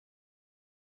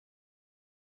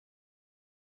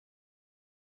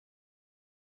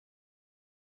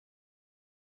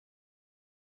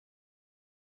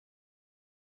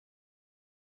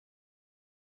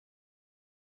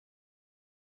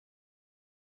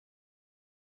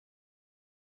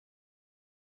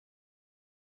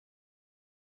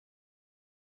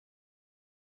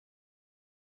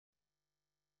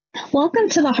Welcome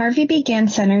to the Harvey B. Gann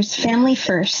Center's Family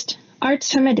First,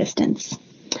 Arts from a Distance.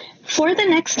 For the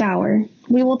next hour,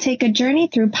 we will take a journey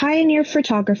through pioneer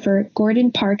photographer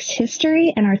Gordon Parks'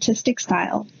 history and artistic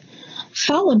style,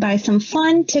 followed by some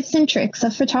fun tips and tricks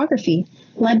of photography,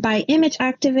 led by image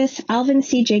activist Alvin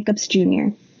C. Jacobs Jr.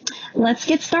 Let's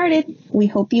get started. We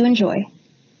hope you enjoy.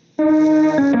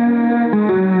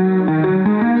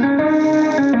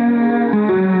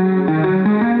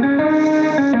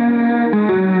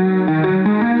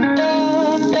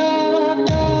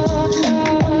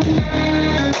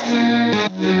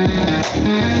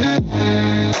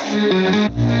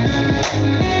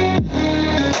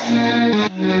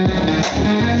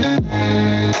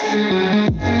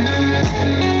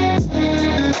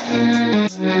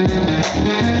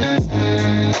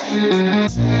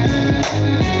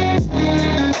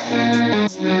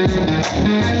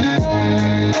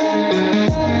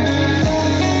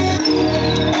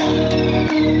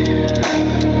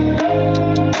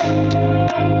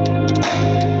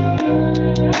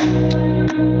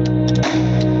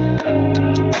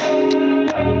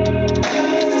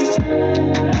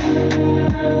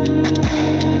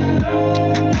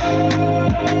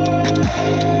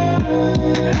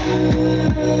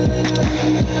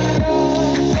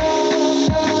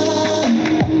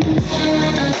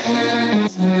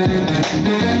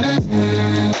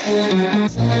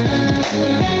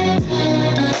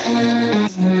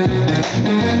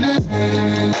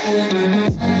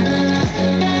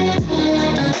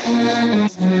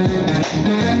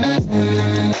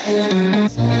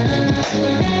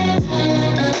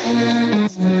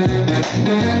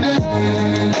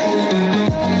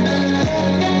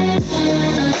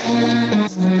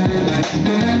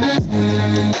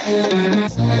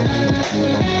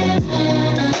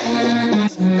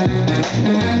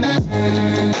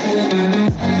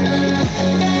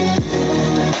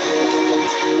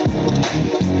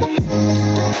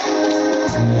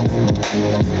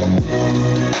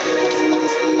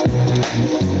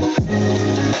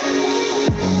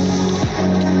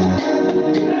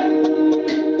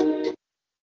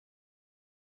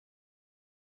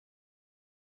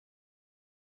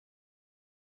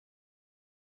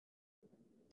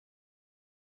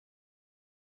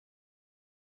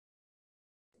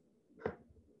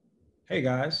 Hey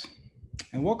guys,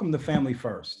 and welcome to Family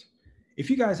First. If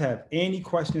you guys have any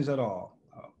questions at all,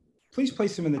 please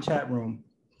place them in the chat room.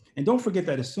 And don't forget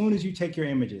that as soon as you take your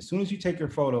images, as soon as you take your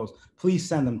photos, please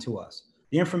send them to us.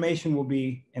 The information will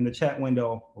be in the chat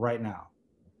window right now.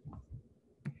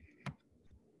 Let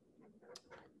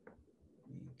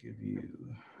me give you,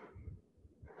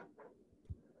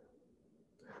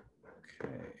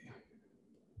 okay.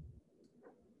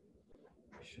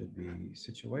 Should be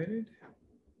situated.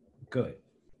 Good.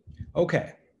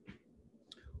 Okay.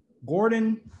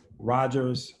 Gordon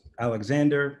Rogers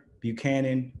Alexander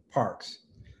Buchanan Parks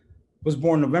was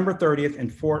born November 30th in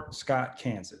Fort Scott,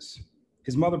 Kansas.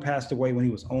 His mother passed away when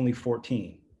he was only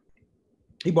 14.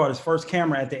 He bought his first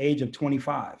camera at the age of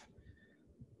 25.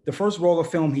 The first roll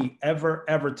of film he ever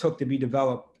took to be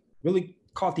developed really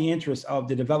caught the interest of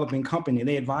the developing company.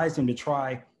 They advised him to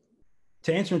try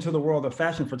to enter into the world of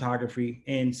fashion photography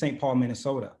in St. Paul,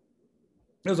 Minnesota.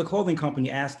 There was a clothing company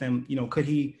asked him, could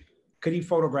he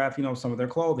photograph, some of their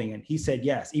clothing? And he said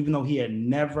yes, even though he had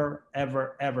never,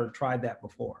 ever tried that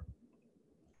before.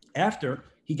 After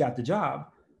he got the job,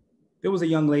 there was a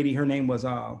young lady, her name was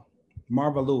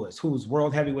Marva Lewis, who was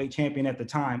world heavyweight champion at the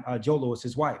time, Joe Louis,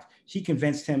 his wife. She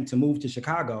convinced him to move to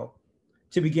Chicago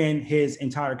to begin his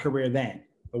entire career then.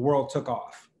 The world took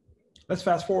off. Let's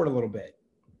fast forward a little bit.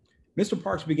 Mr.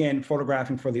 Parks began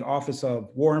photographing for the Office of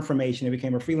War Information and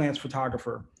became a freelance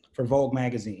photographer for Vogue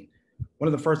magazine, one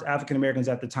of the first African-Americans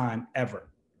at the time ever.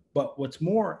 But what's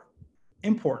more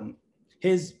important,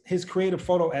 his creative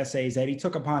photo essays that he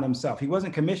took upon himself. He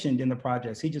wasn't commissioned in the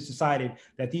projects. He just decided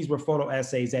that these were photo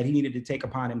essays that he needed to take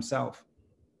upon himself.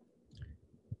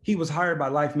 He was hired by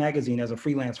Life magazine as a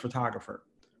freelance photographer.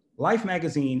 Life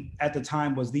magazine at the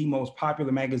time was the most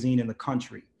popular magazine in the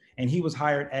country. And he was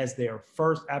hired as their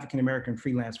first African-American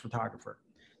freelance photographer.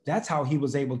 That's how he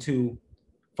was able to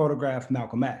photograph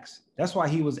Malcolm X. That's why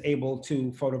he was able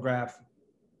to photograph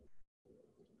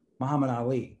Muhammad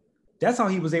Ali. That's how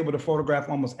he was able to photograph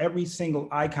almost every single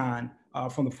icon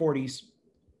from the 40s,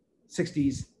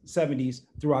 60s, 70s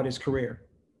throughout his career.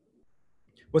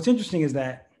 What's interesting is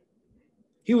that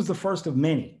he was the first of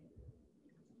many.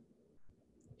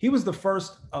 He was the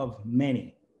first of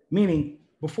many, meaning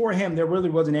before him, there really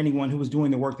wasn't anyone who was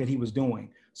doing the work that he was doing.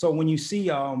 So when you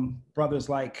see brothers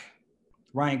like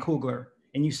Ryan Coogler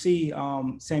and you see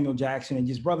Samuel Jackson and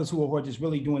just brothers who are just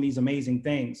really doing these amazing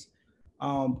things,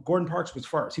 Gordon Parks was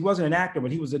first. He wasn't an actor,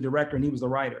 but he was a director and he was a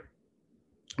writer.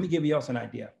 Let me give you else an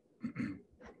idea.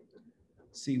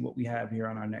 See what we have here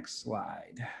on our next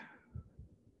slide.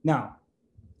 Now,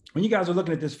 when you guys are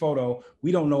looking at this photo,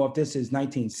 we don't know if this is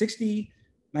 1960,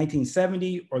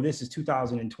 1970, or this is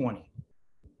 2020.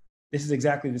 This is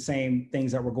exactly the same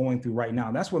things that we're going through right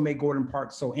now. That's what made Gordon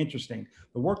Parks so interesting.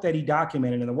 The work that he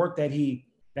documented and the work that he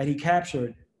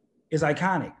captured is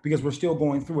iconic because we're still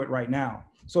going through it right now.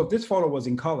 So if this photo was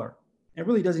in color, it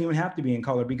really doesn't even have to be in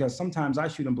color because sometimes I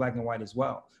shoot in black and white as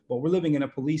well. But we're living in a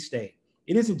police state.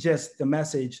 It isn't just the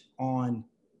message on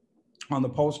the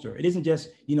poster. It isn't just,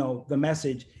 the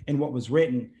message and what was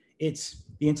written. It's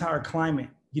the entire climate,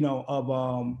 of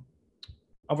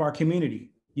our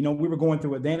community. We were going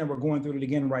through it then and we're going through it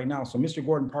again right now. So Mr.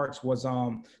 Gordon Parks was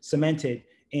cemented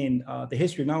in the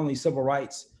history of not only civil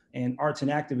rights and arts and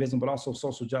activism, but also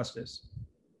social justice.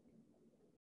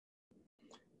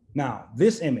 Now,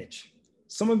 this image,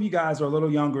 some of you guys are a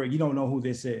little younger, you don't know who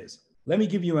this is. Let me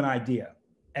give you an idea.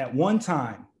 At one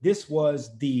time, this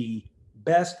was the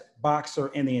best boxer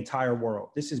in the entire world.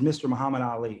 This is Mr. Muhammad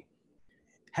Ali.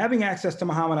 Having access to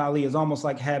Muhammad Ali is almost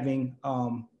like having,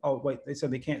 oh, wait, they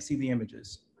said they can't see the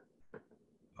images.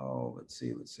 Oh, let's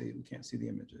see. We can't see the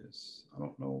images. I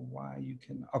don't know why you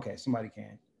can. Okay, somebody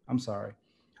can. I'm sorry.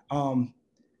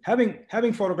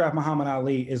 Having photographed Muhammad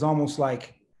Ali is almost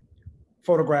like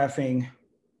photographing,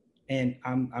 and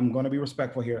I'm going to be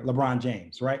respectful here, LeBron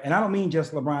James, right? And I don't mean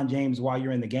just LeBron James while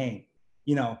you're in the game.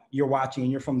 You're watching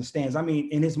and you're from the stands. I mean,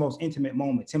 in his most intimate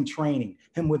moments, him training,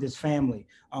 him with his family,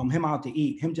 him out to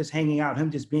eat, him just hanging out, him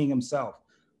just being himself.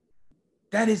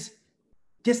 That is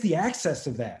just the access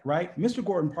of that, right? Mr.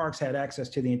 Gordon Parks had access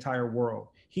to the entire world.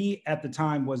 He, at the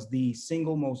time, was the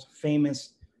single most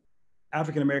famous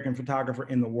African-American photographer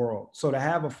in the world. So to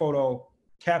have a photo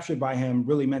captured by him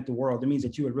really meant the world. It means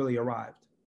that you had really arrived.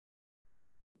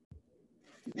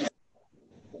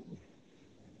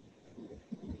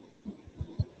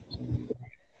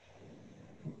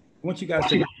 I want you guys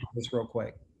to look at this real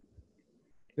quick.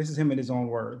 This is him in his own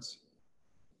words.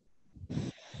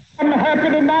 I'm happy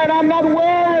tonight. I'm not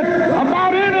worried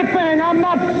about anything. I'm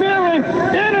not fearing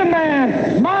any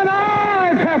man. Mine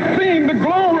eyes have seen the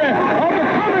glory of the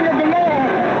coming of the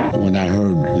Lord. When I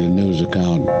heard the news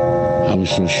account, I was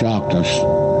so shocked. I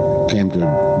came to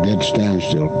a dead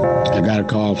standstill. I got a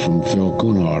call from Phil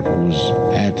Coonhart, who was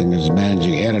acting as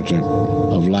managing editor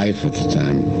of Life at the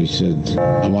time. He said,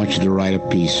 I want you to write a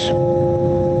piece.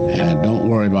 And don't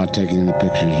worry about taking any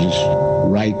pictures. Just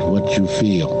write what you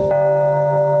feel.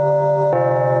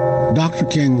 Dr.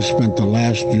 King spent the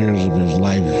last years of his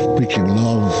life preaching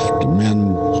love to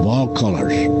men of all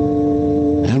colors.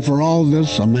 And for all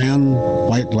this, a man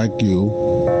white like you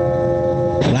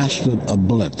blasted a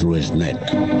bullet through his neck.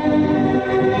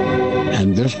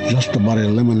 And this just about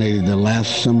eliminated the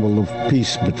last symbol of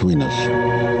peace between us.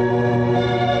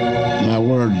 My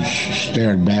words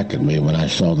stared back at me when I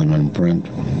saw them in print.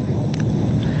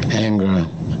 Anger,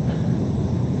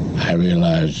 I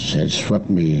realized, had swept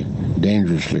me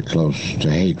dangerously close to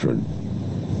hatred.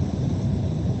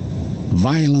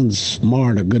 Violence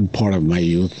marred a good part of my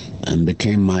youth and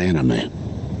became my enemy.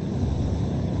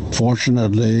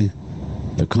 Fortunately,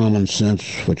 the common sense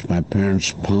which my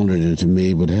parents pounded into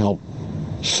me would help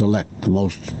select the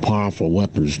most powerful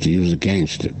weapons to use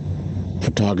against it.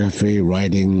 Photography,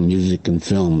 writing, music, and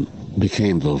film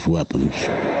became those weapons.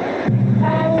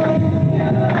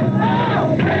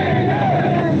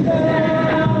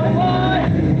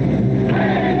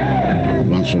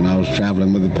 Once when I was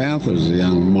traveling with the Panthers, the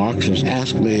young Marxist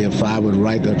asked me if I would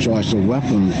write their choice of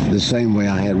weapons the same way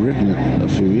I had written it a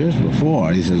few years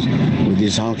before. He says, with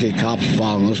these honky cops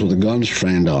following us with the guns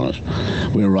trained on us.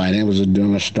 We were writing, it was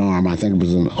during a storm, I think it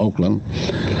was in Oakland.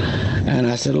 And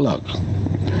I said, look,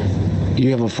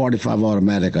 you have a .45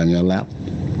 automatic on your lap.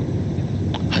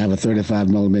 I have a 35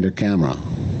 millimeter camera.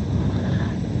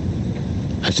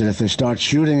 I said, if they start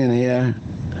shooting in here,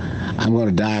 I'm going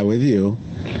to die with you.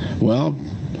 Well,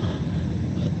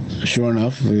 sure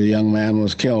enough, the young man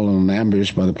was killed in an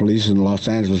ambush by the police in Los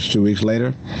Angeles 2 weeks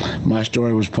later. My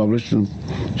story was published and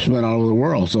went all over the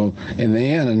world. So in the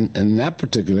end, in that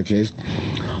particular case,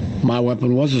 my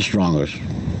weapon was the strongest.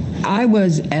 I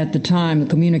was, at the time, the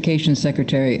communications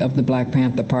secretary of the Black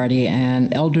Panther Party,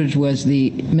 and Eldridge was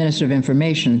the Minister of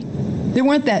Information. There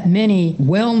weren't that many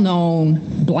well-known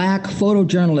black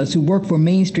photojournalists who worked for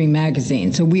mainstream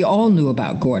magazines, so we all knew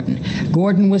about Gordon.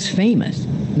 Gordon was famous.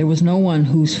 There was no one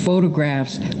whose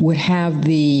photographs would have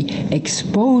the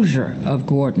exposure of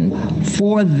Gordon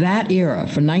for that era,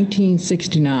 for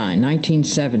 1969,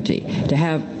 1970, to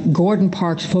have Gordon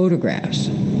Parks photographs.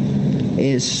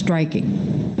 is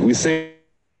striking. We say.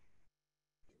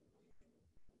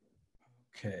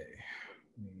 Okay.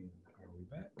 Are we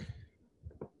back?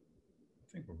 I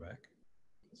think we're back.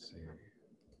 Let's see.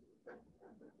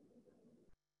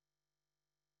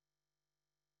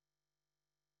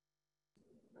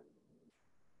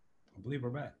 I believe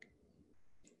we're back.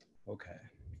 Okay.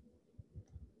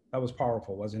 That was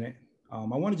powerful, wasn't it? I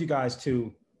wanted you guys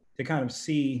to kind of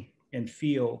see and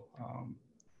feel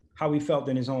how he felt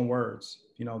in his own words.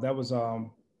 You know, that was, I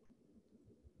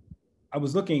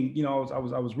was looking, you know, I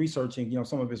was researching, you know,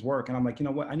 some of his work, and I'm like, you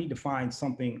know what, I need to find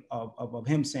something of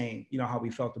him saying, you know, how he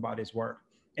felt about his work.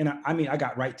 And I mean, I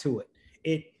got right to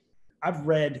it. I've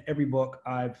read every book.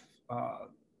 I've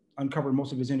uncovered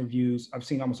most of his interviews. I've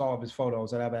seen almost all of his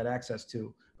photos that I've had access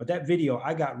to. But that video,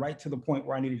 I got right to the point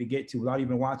where I needed to get to without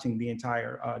even watching the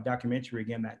entire documentary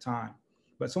again that time.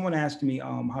 But someone asked me,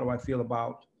 how do I feel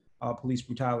about police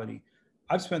brutality?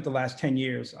 I've spent the last 10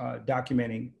 years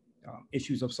documenting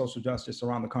issues of social justice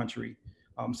around the country.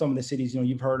 Some of the cities, you know,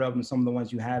 you've heard of, and some of the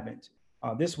ones you haven't.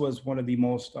 This was one of the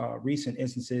most recent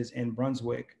instances in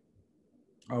Brunswick,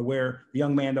 where the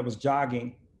young man that was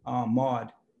jogging,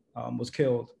 Maud, was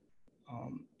killed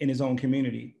in his own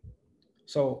community.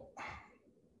 So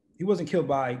he wasn't killed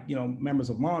by, you know,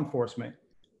 members of law enforcement,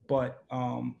 but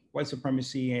white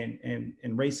supremacy and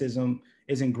racism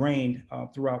is ingrained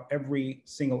throughout every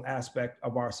single aspect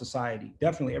of our society,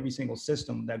 definitely every single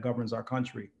system that governs our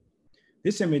country.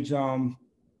 This image,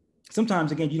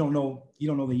 sometimes, again, you don't know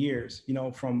the years, you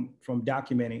know, from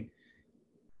documenting.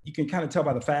 You can kind of tell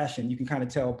by the fashion, you can kind of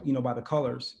tell, you know, by the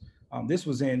colors. This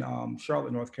was in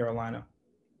Charlotte, North Carolina.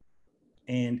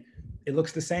 And it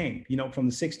looks the same, you know, from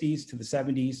the 60s to the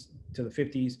 70s to the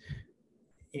 50s.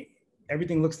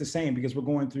 Everything looks the same because we're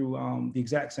going through the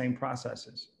exact same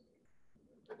processes.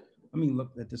 Let me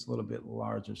look at this a little bit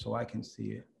larger so I can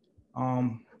see it.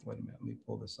 Wait a minute, let me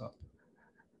pull this up.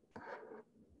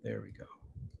 There we go.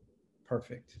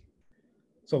 Perfect.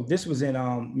 So this was in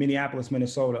Minneapolis,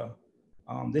 Minnesota.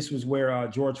 This was where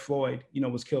George Floyd, you know,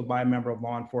 was killed by a member of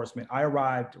law enforcement. I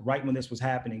arrived right when this was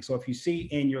happening. So if you see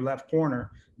in your left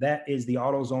corner, that is the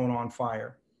AutoZone on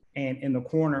fire. And in the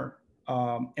corner,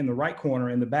 in the right corner,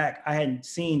 in the back, I hadn't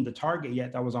seen the Target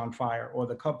yet that was on fire, or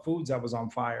the Cub Foods that was on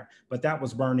fire, but that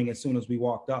was burning as soon as we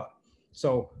walked up.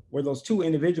 So where those two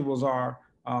individuals are,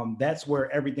 that's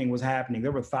where everything was happening.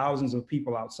 There were thousands of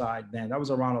people outside then. That was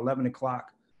around 11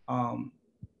 o'clock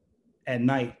at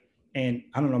night. And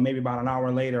I don't know, maybe about an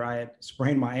hour later, I had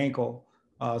sprained my ankle.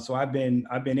 So I've been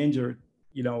injured,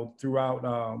 you know, throughout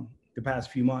the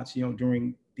past few months, you know,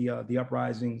 during the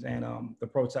uprisings and the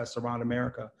protests around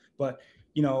America. But,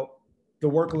 you know, the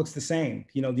work looks the same.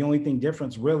 You know, the only thing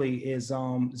difference really is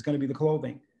going to be the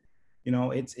clothing. You know,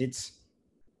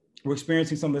 we're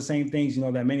experiencing some of the same things, you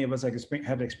know, that many of us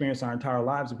have experienced our entire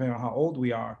lives, depending on how old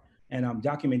we are. And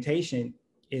documentation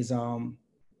is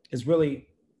really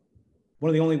one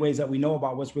of the only ways that we know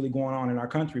about what's really going on in our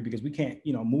country, because we can't,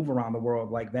 you know, move around the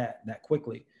world like that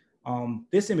quickly.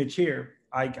 This image here,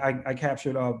 I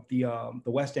captured of the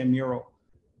West End mural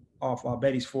off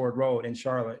Betty's Ford Road in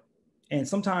Charlotte. And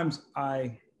sometimes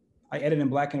I edit in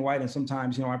black and white, and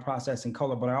sometimes, you know, I process in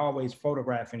color, but I always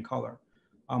photograph in color.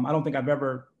 I don't think I've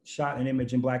ever shot an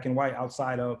image in black and white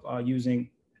outside of using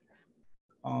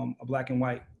a black and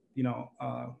white, you know,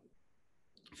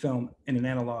 film in an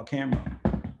analog camera.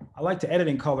 I like to edit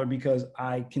in color because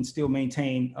I can still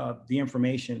maintain the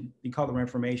information, the color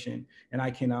information, and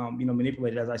I can, you know,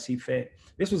 manipulate it as I see fit.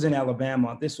 This was in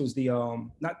Alabama. This was the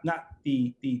not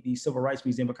the Civil Rights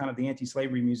Museum, but kind of the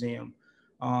Anti-Slavery Museum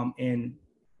in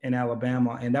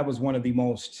Alabama, and that was one of the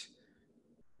most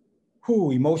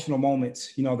emotional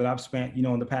moments, you know, that I've spent, you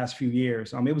know, in the past few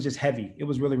years. It was just heavy. It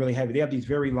was really, really heavy. They have these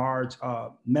very large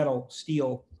metal,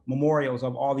 steel memorials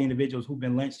of all the individuals who've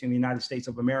been lynched in the United States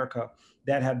of America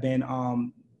that have been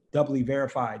doubly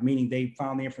verified, meaning they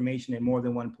found the information in more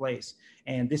than one place.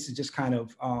 And this is just kind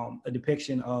of a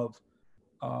depiction of,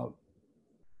 I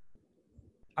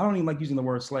don't even like using the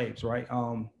word slaves, right?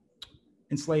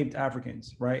 Enslaved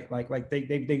Africans, right? Like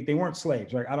they weren't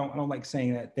slaves, right? I don't like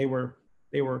saying that. They were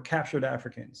captured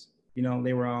Africans. You know,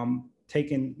 they were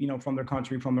taken, you know, from their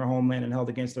country, from their homeland, and held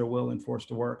against their will and forced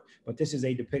to work. But this is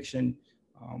a depiction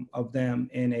of them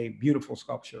in a beautiful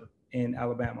sculpture in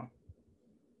Alabama.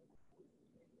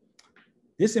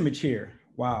 This image here,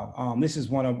 wow, this is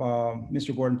one of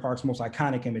Mr. Gordon Parks' most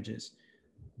iconic images.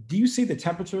 Do you see the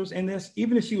temperatures in this?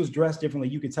 Even if she was dressed differently,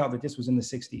 you could tell that this was in the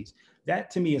 60s.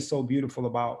 That to me is so beautiful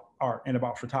about art and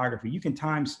about photography. You can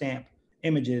timestamp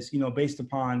images, you know, based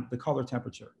upon the color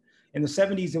temperature. In the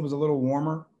 70s, it was a little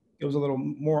warmer, it was a little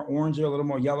more oranger, a little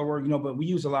more yellower, but we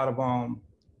used a lot of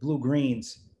blue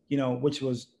greens, which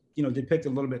was,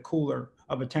 depicted a little bit cooler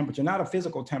of a temperature, not a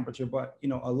physical temperature, but,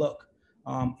 a look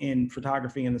in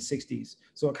photography in the 60s.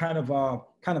 So it kind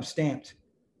of stamped,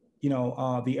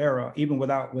 the era, even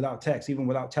without text, even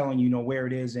without telling where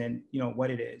it is and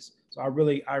what it is. So I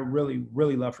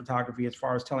really love photography as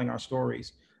far as telling our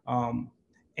stories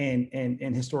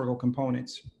and historical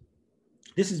components.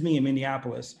 This is me in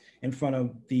Minneapolis in front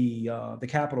of the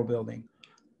Capitol building.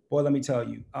 Boy, let me tell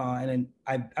you. And then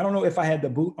I don't know if I had the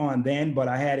boot on then, but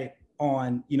I had it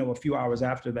on a few hours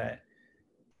after that.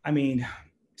 I mean,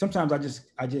 sometimes I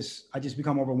just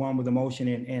become overwhelmed with emotion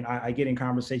and I get in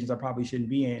conversations I probably shouldn't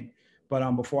be in. But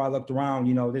before I looked around,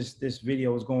 this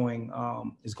video is going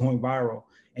viral,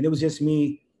 and it was just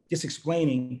me just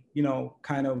explaining,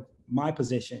 kind of my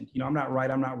position. I'm not right,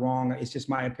 I'm not wrong. It's just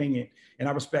my opinion, and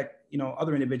I respect,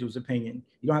 other individuals' opinion.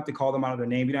 You don't have to call them out of their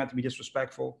name. You don't have to be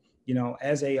disrespectful.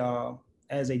 As a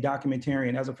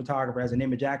documentarian, as a photographer, as an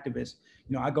image activist,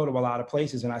 I go to a lot of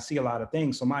places and I see a lot of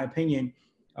things. So my opinion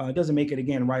doesn't make it,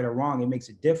 again, right or wrong. It makes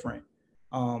it different.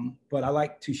 But I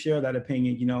like to share that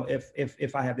opinion,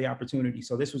 if I have the opportunity.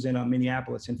 So this was in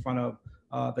Minneapolis in front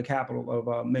of the capital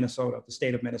of Minnesota, the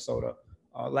state of Minnesota,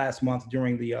 last month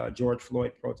during the George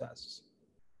Floyd protests.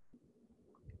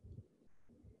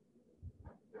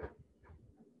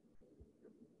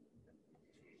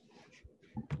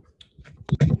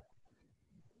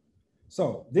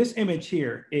 So this image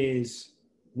here is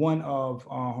one of,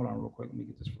 hold on real quick, let me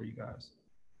get this for you guys.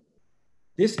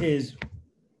 This is,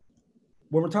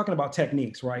 when we're talking about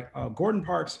techniques, right? Gordon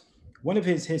Parks, one of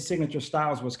his signature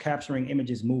styles was capturing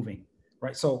images moving,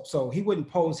 right? So he wouldn't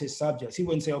pose his subjects. He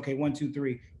wouldn't say, okay, 1, 2,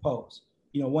 3, pose.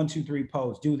 1, 2, 3,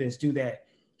 pose, do this, do that.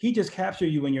 He just captured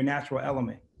you in your natural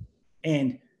element.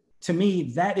 And to me,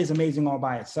 that is amazing all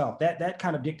by itself. That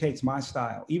kind of dictates my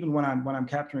style. Even when I'm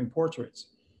capturing portraits,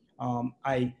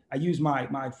 I use my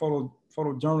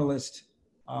photojournalist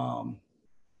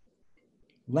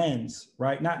lens,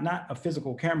 right? Not a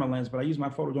physical camera lens, but I use my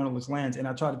photojournalist lens, and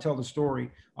I try to tell the story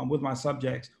with my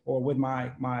subjects or with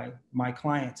my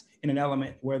clients in an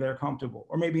element where they're comfortable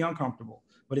or maybe uncomfortable.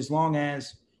 But as long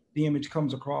as the image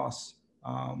comes across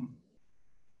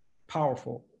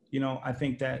powerful, I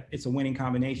think that it's a winning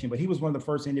combination. But he was one of the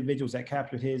first individuals that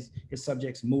captured his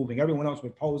subjects moving. Everyone else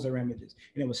would pose their images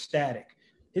and it was static.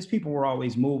 His people were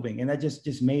always moving, and that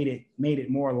just made it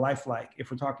more lifelike if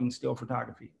we're talking still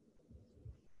photography.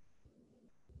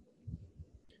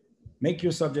 Make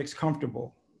your subjects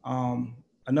comfortable.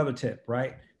 Another tip,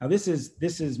 right? Now this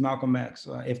is Malcolm X.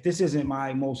 If this isn't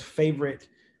my most favorite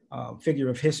figure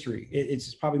of history,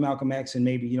 it's probably Malcolm X and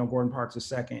maybe Gordon Parks is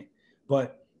second.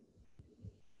 But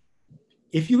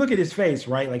if you look at his face,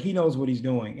 right, like he knows what he's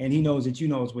doing, and he knows that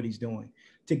knows what he's doing.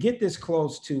 To get this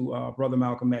close to Brother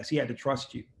Malcolm X, he had to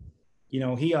trust you.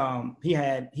 He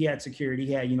had security.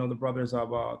 He had the brothers of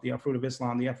the Fruit of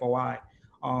Islam, the FOI,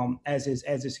 as his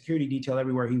security detail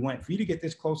everywhere he went. For you to get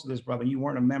this close to this brother, you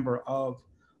weren't a member of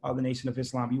the Nation of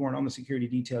Islam. You weren't on the security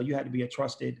detail. You had to be a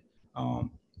trusted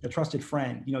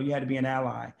friend. You had to be an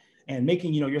ally. And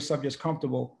making your subjects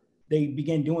comfortable, they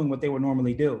began doing what they would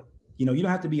normally do. You don't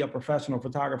have to be a professional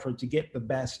photographer to get the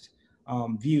best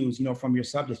views, from your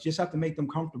subjects. You just have to make them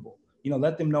comfortable.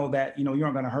 Let them know that, you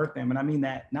aren't going to hurt them. And I mean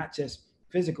that not just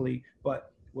physically,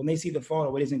 but when they see the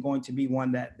photo, it isn't going to be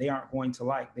one that they aren't going to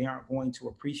like, they aren't going to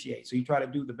appreciate. So you try to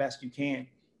do the best you can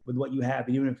with what you have.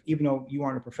 And even though you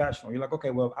aren't a professional, you're like,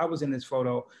 okay, well, if I was in this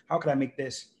photo, how could I make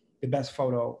this the best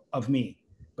photo of me?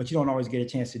 But you don't always get a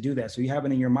chance to do that. So you have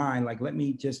it in your mind, like, let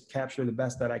me just capture the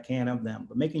best that I can of them.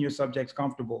 But making your subjects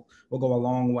comfortable will go a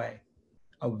long way.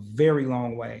 A very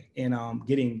long way in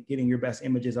getting your best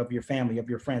images of your family, of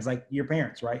your friends, like your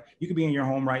parents, right? You could be in your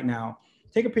home right now.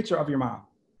 Take a picture of your mom,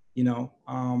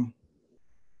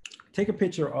 take a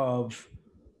picture of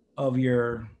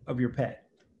your pet,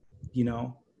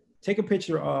 take a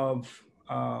picture of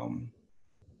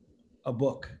a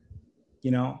book,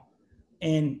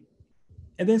 and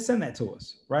then send that to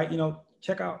us, right?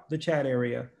 Check out the chat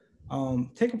area.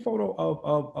 Take a photo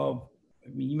of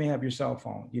you may have your cell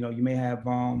phone, you may have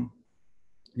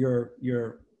your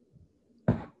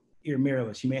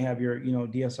mirrorless, you may have your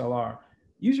DSLR.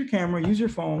 Use your camera, use your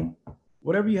phone,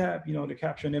 whatever you have, to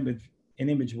capture an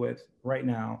image with right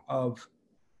now of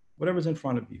whatever's in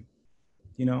front of you.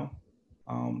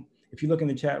 If you look in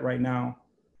the chat right now,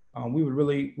 we would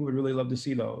really love to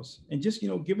see those, and just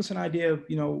give us an idea of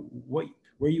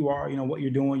where you are, what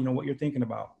you're doing, what you're thinking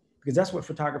about, because that's what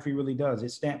photography really does. It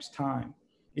stamps time.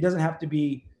 It doesn't have to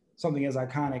be something as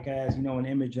iconic as, an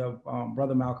image of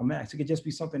Brother Malcolm X. It could just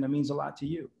be something that means a lot to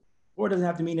you. or it doesn't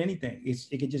have to mean anything.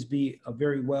 It could just be a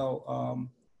very well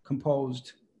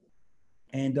composed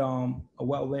and a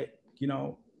well lit,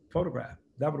 photograph.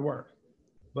 That would work.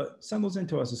 But send those in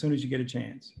to us as soon as you get a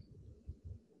chance.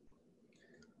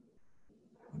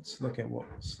 Let's look at what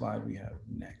slide we have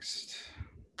next.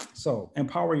 So,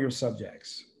 empower your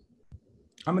subjects.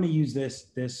 I'm going to use this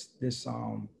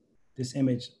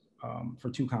image for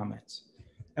 2 comments.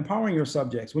 Empowering your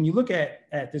subjects. When you look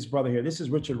at this brother here, this is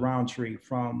Richard Roundtree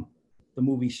from the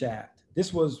movie Shaft.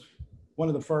 This was one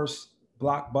of the first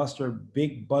blockbuster,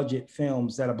 big budget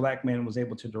films that a black man was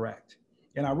able to direct.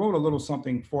 And I wrote a little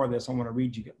something for this. I want to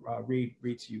read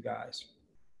to you guys.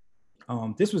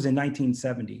 This was in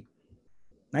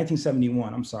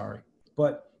 1971, I'm sorry.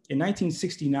 But in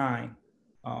 1969,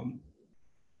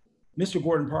 Mr.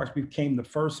 Gordon Parks became the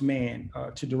first man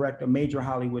to direct a major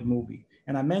Hollywood movie.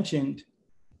 And I mentioned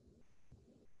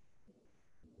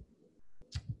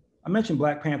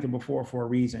Black Panther before for a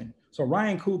reason. So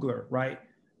Ryan Coogler, right?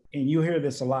 And you hear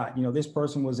this a lot, this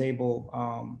person was able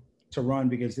to run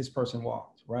because this person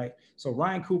walked, right? So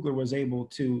Ryan Coogler was able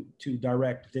to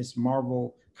direct this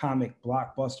Marvel comic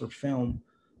blockbuster film,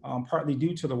 partly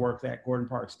due to the work that Gordon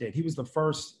Parks did. He was the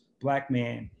first Black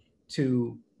man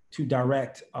to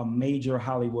direct a major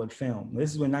Hollywood film.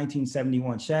 This is when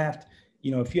 1971 Shaft,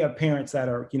 if you have parents that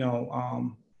are,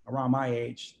 around my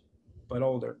age, but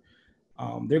older,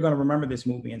 they're going to remember this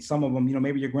movie. And some of them,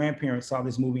 maybe your grandparents saw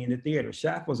this movie in the theater.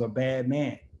 Shaft was a bad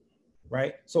man,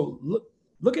 right? So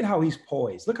look at how he's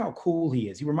poised. Look how cool he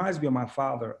is. He reminds me of my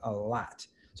father a lot.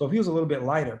 So if he was a little bit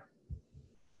lighter,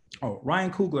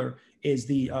 Ryan Coogler is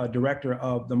the director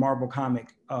of the Marvel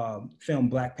comic film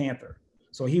Black Panther.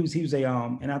 So he was a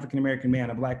an African-American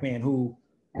man, a Black man who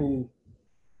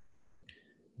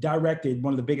directed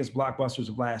one of the biggest blockbusters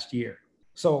of last year.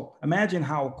 So imagine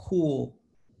how cool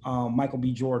Michael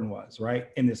B. Jordan was, right,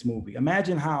 in this movie.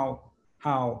 Imagine how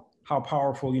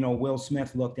powerful, Will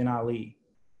Smith looked in Ali.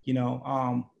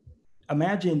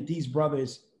 Imagine these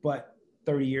brothers, but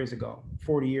 30 years ago,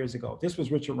 40 years ago. This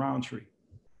was Richard Roundtree.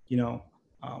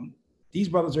 These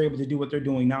brothers are able to do what they're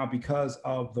doing now because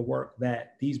of the work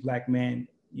that these Black men,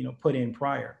 put in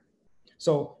prior.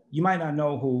 So you might not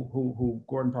know who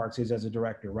Gordon Parks is as a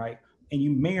director, right? And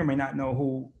you may or may not know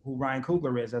who Ryan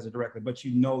Coogler is as a director, but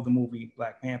you know the movie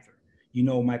Black Panther. You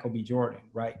know Michael B. Jordan,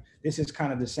 right? This is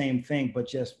kind of the same thing, but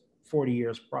just 40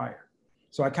 years prior.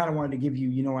 So I kind of wanted to give you,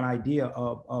 an idea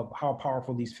of how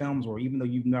powerful these films were, even though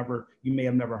you may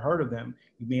have never heard of them.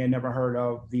 You may have never heard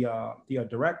of the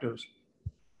directors.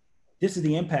 This is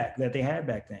the impact that they had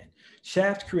back then.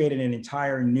 Shaft created an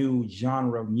entire new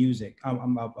genre of music,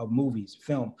 of movies,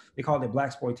 film. They called it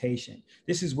blaxploitation.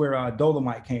 This is where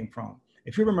Dolomite came from.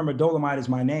 If you remember Dolomite Is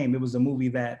My Name, it was a movie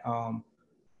that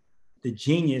the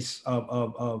genius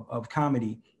of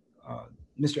comedy,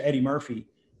 Mr. Eddie Murphy,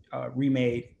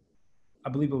 remade. I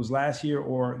believe it was last year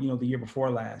or the year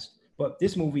before last. But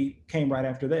this movie came right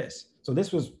after this. So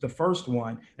this was the first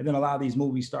one, and then a lot of these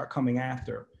movies start coming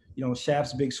after.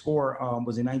 Shaft's big score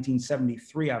was in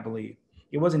 1973, I believe.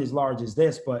 It wasn't as large as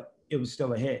this, but it was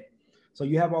still a hit. So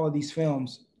you have all of these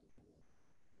films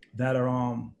that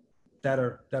are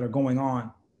going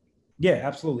on. Yeah,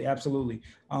 absolutely.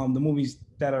 The movies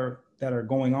that are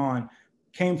going on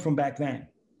came from back then.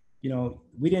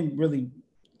 We didn't really.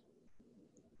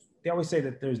 They always say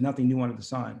that there's nothing new under the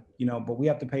sun, but we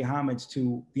have to pay homage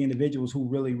to the individuals who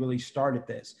really, really started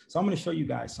this. So I'm going to show you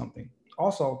guys something.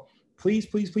 Also,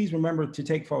 please remember to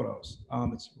take photos.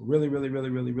 It's really, really,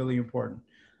 really, really, really important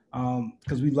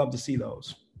because we'd love to see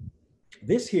those.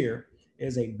 This here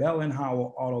is a Bell &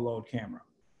 Howell auto load camera.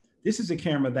 This is a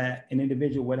camera that an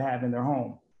individual would have in their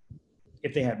home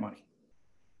if they had money,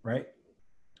 right?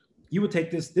 You would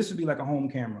take this would be like a home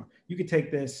camera. You could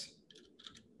take this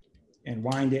and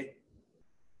wind it,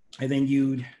 and then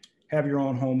you'd have your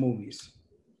own home movies.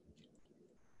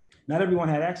 Not everyone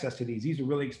had access to these. These were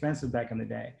really expensive back in the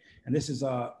day. And this is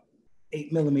a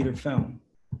 8mm film.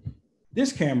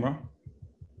 This camera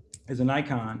is a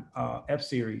Nikon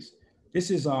F-Series.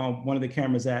 This is one of the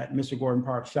cameras that Mr. Gordon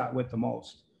Parks shot with the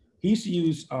most. He used to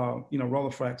use,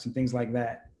 Rolleiflex and things like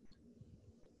that.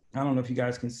 I don't know if you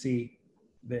guys can see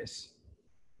this,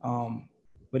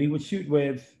 but he would shoot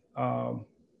with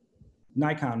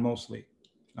Nikon mostly.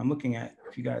 I'm looking at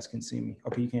if you guys can see me.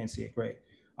 Okay, you can't see it. Great.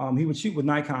 He would shoot with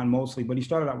Nikon mostly, but he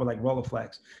started out with like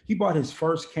Rolleiflex. He bought his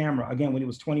first camera, again, when he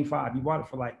was 25. He bought it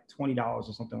for like $20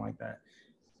 or something like that.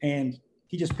 And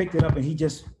he just picked it up and he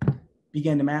just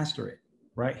began to master it,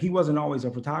 right? He wasn't always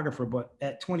a photographer, but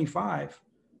at 25,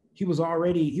 he was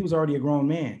already a grown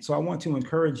man. So I want to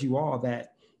encourage you all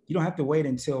that you don't have to wait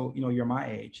until, you're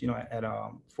my age, at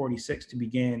 46 to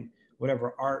begin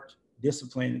whatever art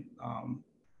discipline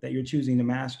that you're choosing to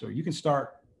master. You can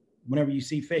start whenever you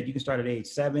see fit. You can start at age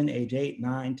 7, age 8,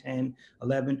 9, 10,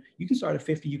 11. You can start at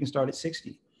 50, you can start at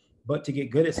 60. But to get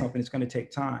good at something, it's going to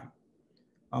take time.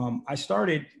 I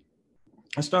started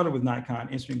with Nikon,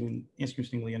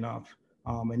 interestingly enough,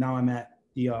 and now I'm at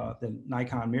the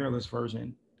Nikon mirrorless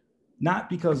version, not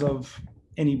because of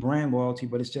any brand loyalty,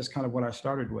 but it's just kind of what I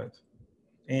started with,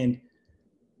 and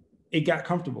it got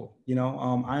comfortable. You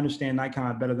know, I understand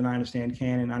Nikon better than I understand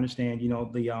Canon. I understand, you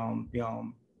know, the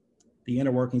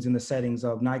inner workings and the settings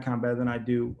of Nikon better than I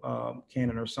do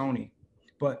Canon or Sony.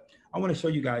 But I want to show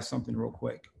you guys something real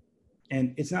quick,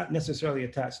 and it's not necessarily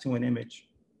attached to an image,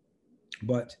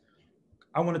 but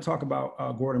I want to talk about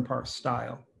Gordon Parks'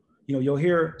 style. You know, you'll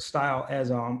hear style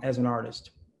as an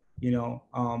artist, you know,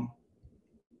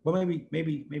 but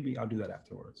maybe I'll do that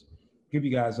afterwards. Give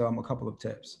you guys a couple of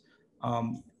tips.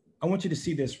 I want you to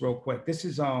see this real quick. This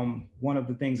is one of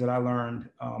the things that I learned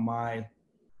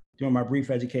during my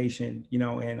brief education, you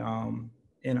know,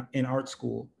 in art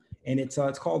school, and it's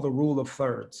called the rule of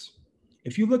thirds.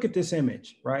 If you look at this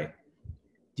image, right?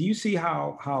 Do you see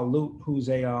how Lute, who's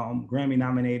a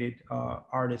Grammy-nominated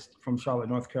artist from Charlotte,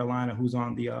 North Carolina, who's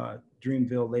on the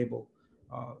Dreamville label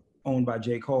owned by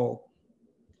J. Cole,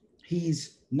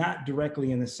 he's not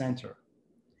directly in the center.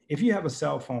 If you have a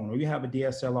cell phone or you have a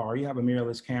DSLR or you have a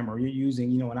mirrorless camera or you're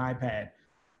using, you know, an iPad,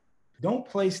 don't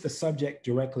place the subject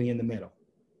directly in the middle.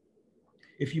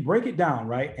 If you break it down,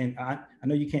 right, and I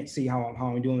know you can't see how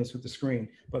I'm doing this with the screen,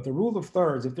 but the rule of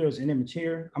thirds, if there's an image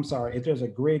here, if there's a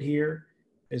grid here,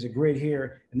 there's a grid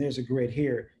here, and there's a grid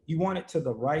here, you want it to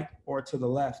the right or to the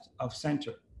left of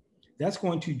center. That's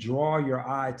going to draw your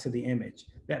eye to the image.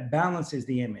 That balances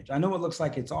the image. I know it looks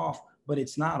like it's off, but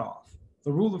it's not off.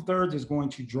 The rule of thirds is going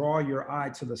to draw your eye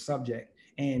to the subject,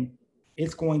 and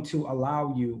it's going to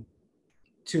allow you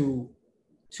to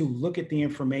look at the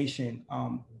information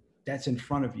that's in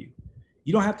front of you.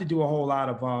 You don't have to do a whole lot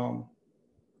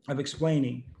of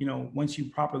explaining, you know, once you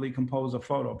properly compose a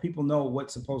photo. People know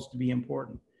what's supposed to be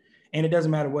important. And it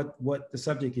doesn't matter what the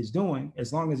subject is doing,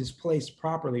 as long as it's placed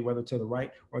properly, whether to the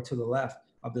right or to the left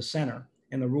of the center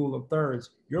in the rule of thirds,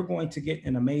 you're going to get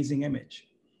an amazing image,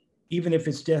 even if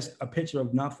it's just a picture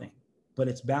of nothing, but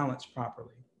it's balanced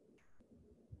properly.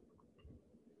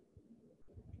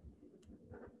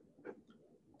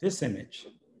 This image.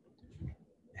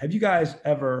 Have you guys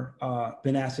ever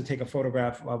been asked to take a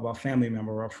photograph of a family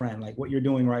member or a friend, like what you're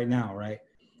doing right now, right?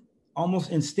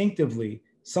 Almost instinctively,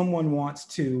 someone wants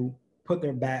to put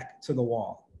their back to the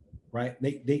wall, right?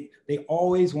 They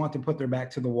always want to put their back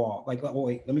to the wall. Like, oh,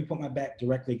 wait, let me put my back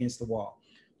directly against the wall.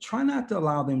 Try not to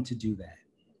allow them to do that.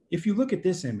 If you look at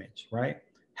this image, right?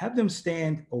 Have them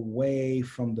stand away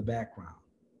from the background.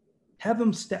 Have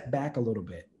them step back a little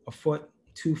bit, a foot,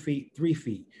 2 feet, 3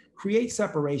 feet. Create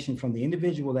separation from the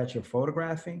individual that you're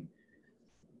photographing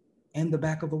and the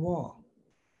back of the wall.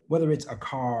 Whether it's a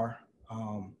car,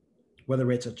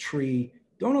 whether it's a tree,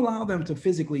 don't allow them to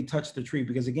physically touch the tree,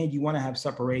 because again, you want to have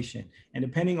separation. And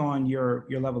depending on your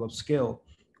level of skill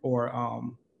or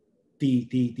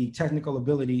the technical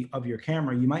ability of your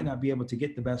camera, you might not be able to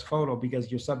get the best photo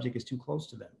because your subject is too close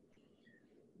to them.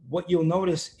 What you'll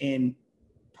notice in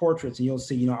portraits, and you'll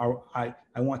see, you know, I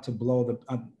want to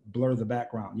blur the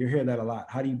background. You hear that a lot.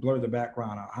 How do you blur the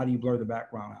background out? How do you blur the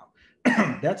background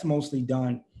out? That's mostly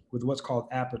done with what's called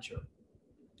aperture.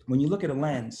 When you look at a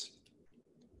lens,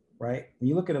 right? When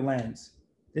you look at a lens,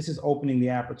 this is opening the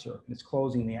aperture and it's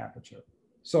closing the aperture.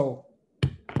 So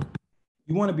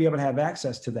you want to be able to have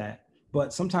access to that,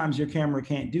 but sometimes your camera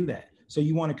can't do that. So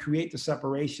you want to create the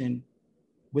separation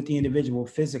with the individual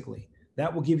physically.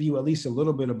 That will give you at least a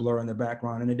little bit of blur in the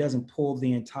background, and it doesn't pull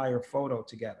the entire photo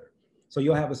together. So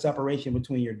you'll have a separation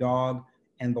between your dog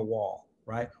and the wall,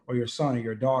 right? Or your son or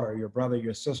your daughter, or your brother,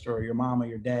 your sister, or your mom or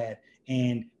your dad,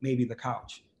 and maybe the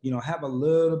couch. You know, have a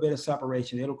little bit of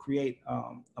separation. It'll create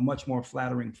a much more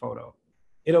flattering photo.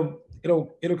 It'll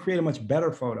create a much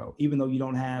better photo, even though you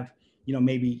don't have, you know,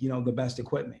 maybe, you know, the best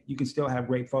equipment. You can still have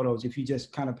great photos if you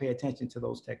just kind of pay attention to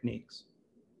those techniques.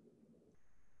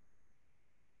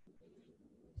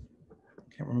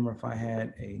 Can't remember if I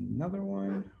had another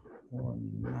one or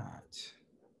not.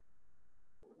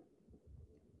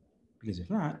 Because if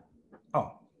not,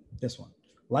 oh, this one.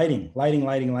 Lighting. Lighting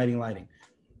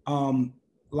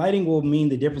will mean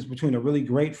the difference between a really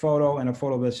great photo and a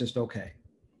photo that's just okay.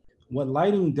 What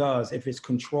lighting does, if it's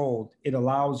controlled, it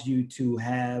allows you to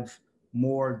have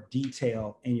more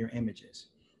detail in your images.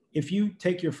 If you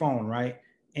take your phone, right,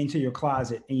 into your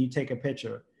closet and you take a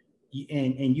picture,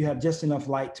 and you have just enough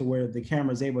light to where the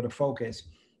camera is able to focus,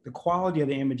 the quality of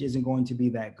the image isn't going to be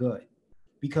that good.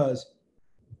 because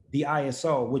the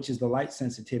ISO, which is the light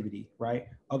sensitivity, right,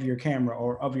 of your camera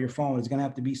or of your phone is going to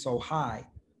have to be so high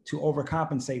to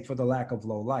overcompensate for the lack of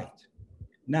low light.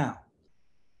 Now,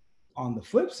 on the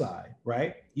flip side,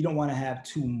 right, you don't want to have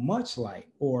too much light,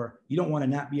 or you don't want to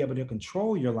not be able to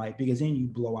control your light, because then you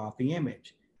blow out the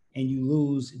image and you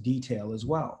lose detail as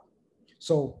well.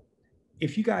 So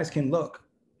if you guys can look,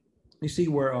 you see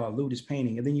where Lute is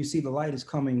painting, and then you see the light is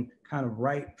coming kind of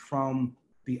right from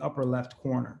the upper left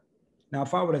corner. Now,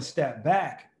 if I would have stepped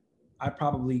back, I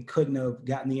probably couldn't have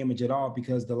gotten the image at all,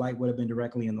 because the light would have been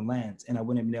directly in the lens and I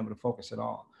wouldn't have been able to focus at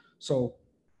all. So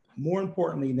more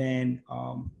importantly than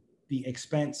the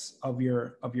expense of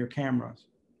your cameras,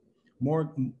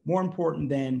 more important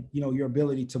than, you know, your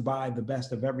ability to buy the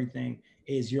best of everything,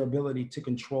 is your ability to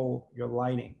control your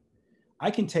lighting. I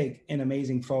can take an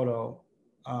amazing photo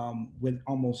with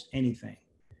almost anything,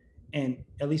 and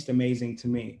at least amazing to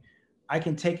me. I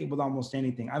can take it with almost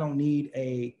anything. I don't need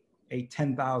a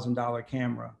 $10,000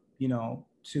 camera, you know,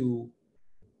 to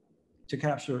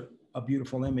capture a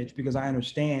beautiful image, because I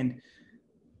understand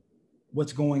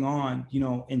what's going on, you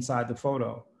know, inside the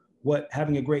photo. What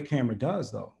having a great camera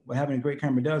does, though, what having a great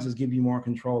camera does is give you more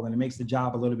control, and it makes the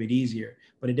job a little bit easier,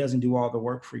 but it doesn't do all the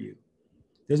work for you.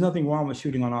 There's nothing wrong with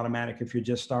shooting on automatic if you're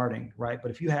just starting, right?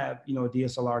 But if you have, you know, a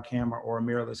DSLR camera or a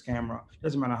mirrorless camera, it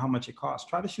doesn't matter how much it costs.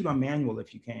 Try to shoot on manual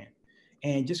if you can,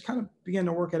 and just kind of begin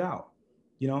to work it out.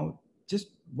 You know,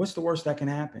 just what's the worst that can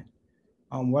happen?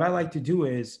 What I like to do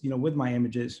is, you know, with my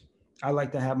images, I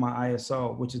like to have my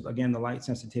ISO, which is, again, the light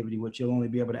sensitivity, which you'll only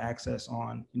be able to access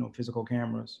on, you know, physical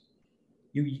cameras.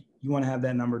 You want to have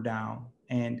that number down.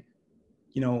 And,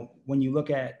 you know, when you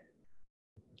look at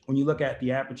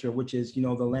the aperture, which is, you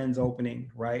know, the lens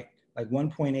opening, right? Like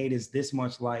 1.8 is this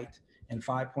much light and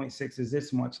 5.6 is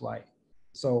this much light.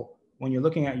 So when you're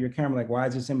looking at your camera, like, why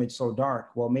is this image so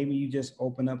dark? Well, maybe you just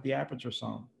open up the aperture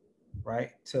some,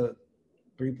 right, to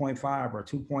 3.5 or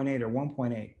 2.8 or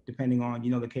 1.8, depending on, you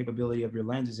know, the capability of your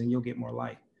lenses, and you'll get more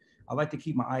light. I like to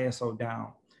keep my ISO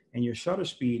down, and your shutter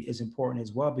speed is important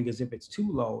as well, because if it's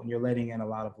too low and you're letting in a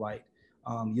lot of light,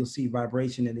 you'll see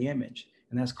vibration in the image,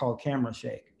 and that's called camera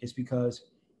shake. It's because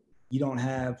you don't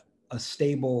have a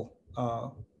stable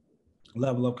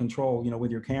level of control, you know, with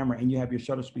your camera, and you have your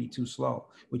shutter speed too slow,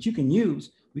 which you can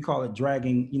use. We call it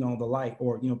dragging, you know, the light,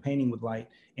 or, you know, painting with light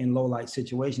in low light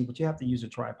situations, but you have to use a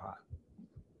tripod.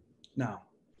 Now,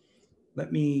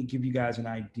 let me give you guys an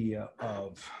idea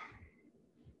of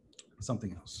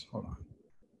something else. Hold on.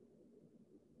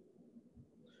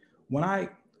 When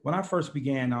I first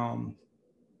began,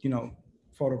 you know,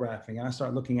 photographing, and I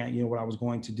started looking at, you know, what I was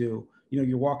going to do, you know,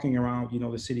 you're walking around, you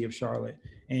know, the city of Charlotte,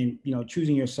 and, you know,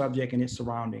 choosing your subject and its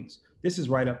surroundings. This is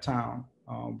right uptown,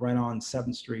 right on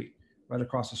 7th Street, right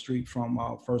across the street from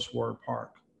First Ward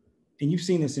Park. And you've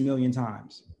seen this a million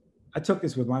times. I took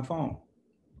this with my phone,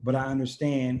 but I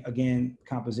understand, again,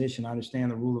 composition. I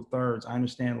understand the rule of thirds. I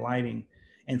understand lighting.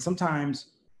 And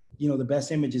sometimes, you know, the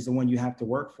best image is the one you have to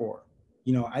work for.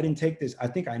 You know, I didn't take this. I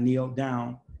think I kneeled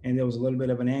down and there was a little bit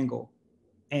of an angle,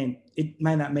 and it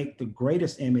might not make the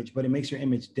greatest image, but it makes your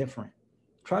image different.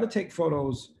 Try to take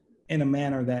photos in a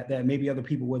manner that maybe other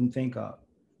people wouldn't think of.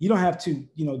 You don't have to,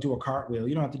 you know, do a cartwheel.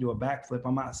 You don't have to do a backflip.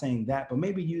 I'm not saying that, but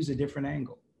maybe use a different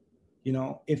angle. You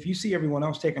know, if you see everyone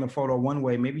else taking a photo one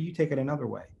way, maybe you take it another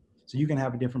way, so you can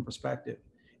have a different perspective.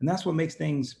 And that's what makes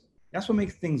things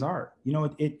art. You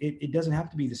know, it doesn't have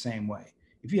to be the same way.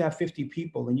 If you have 50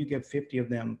 people and you give 50 of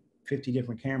them 50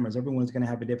 different cameras, everyone's going to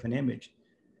have a different image.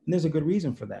 And there's a good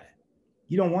reason for that.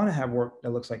 You don't want to have work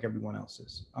that looks like everyone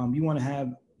else's. You want to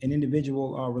have an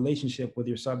individual relationship with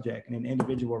your subject and an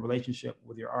individual relationship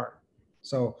with your art.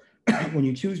 So when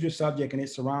you choose your subject and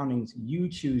its surroundings, you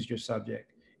choose your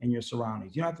subject and your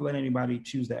surroundings. You don't have to let anybody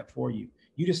choose that for you.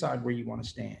 You decide where you want to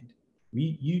stand.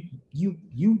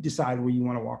 You decide where you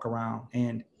want to walk around.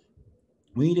 And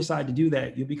when you decide to do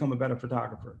that, you'll become a better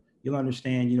photographer. You'll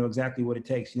understand, you know, exactly what it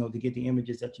takes, you know, to get the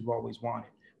images that you've always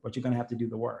wanted, but you're going to have to do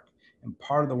the work. And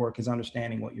part of the work is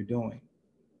understanding what you're doing.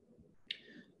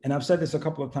 And I've said this a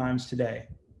couple of times today,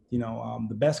 you know,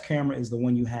 the best camera is the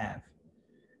one you have.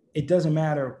 It doesn't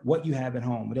matter what you have at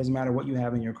home. It doesn't matter what you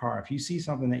have in your car. If you see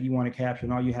something that you want to capture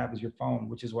and all you have is your phone,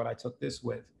 which is what I took this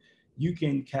with, you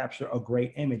can capture a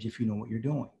great image if you know what you're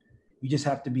doing. You just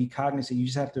have to be cognizant. You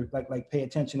just have to like pay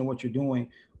attention to what you're doing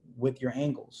with your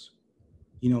angles.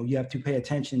 You know, you have to pay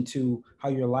attention to how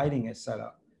your lighting is set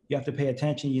up. You have to pay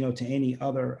attention, you know, to any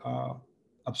other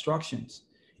obstructions.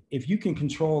 If you can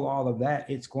control all of that,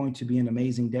 it's going to be an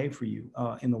amazing day for you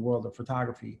in the world of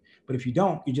photography. But if you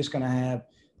don't, you're just going to have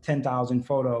 10,000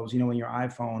 photos, you know, in your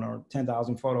iPhone, or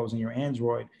 10,000 photos in your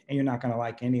Android, and you're not going to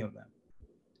like any of them.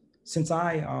 since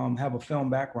I have a film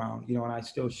background, you know, and I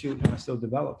still shoot and I still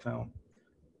develop film,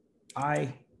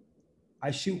 I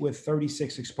shoot with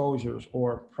 36 exposures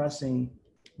or pressing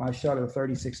my shutter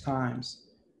 36 times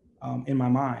in my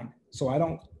mind. So I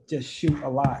don't just shoot a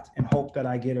lot and hope that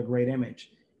I get a great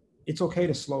image. It's okay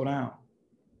to slow down.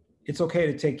 It's okay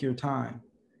to take your time.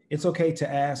 It's okay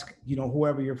to ask, you know,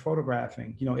 whoever you're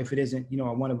photographing, you know, if it isn't, you know,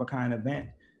 a one of a kind event,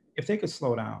 if they could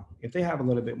slow down, if they have a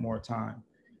little bit more time,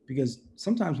 because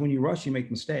sometimes when you rush, you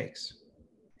make mistakes.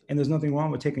 And there's nothing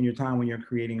wrong with taking your time when you're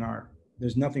creating art.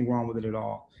 There's nothing wrong with it at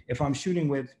all. If I'm shooting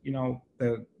with, you know,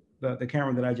 the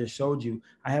camera that I just showed you,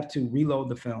 I have to reload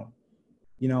the film.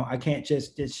 You know, I can't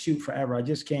just shoot forever. I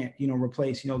just can't, you know,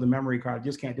 replace, you know, the memory card. I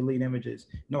just can't delete images.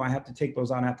 No, I have to take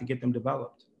those out and I have to get them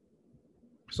developed.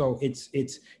 So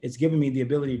it's given me the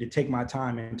ability to take my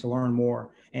time and to learn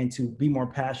more and to be more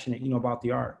passionate, you know, about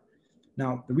the art.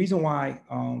 Now, the reason why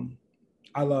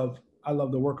I love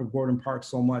the work of Gordon Parks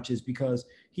so much is because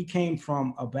he came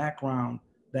from a background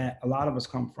that a lot of us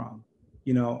come from,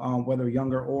 you know, whether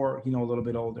younger or, you know, a little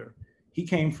bit older. He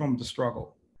came from the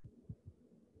struggle.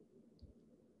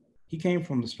 He came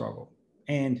from the struggle.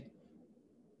 And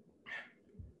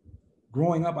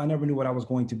growing up, I never knew what I was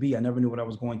going to be. I never knew what I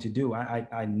was going to do.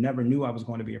 I never knew I was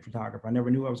going to be a photographer. I never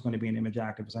knew I was going to be an image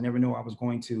activist. I never knew I was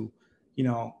going to, you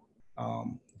know,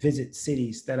 visit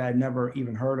cities that I'd never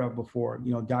even heard of before,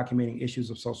 you know, documenting issues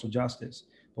of social justice.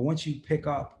 But once you pick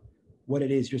up what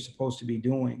it is you're supposed to be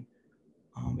doing,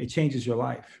 it changes your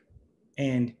life.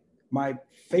 And my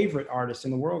favorite artist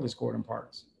in the world is Gordon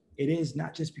Parks. It is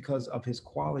not just because of his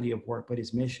quality of work, but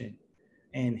his mission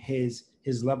and his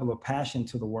level of passion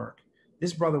to the work.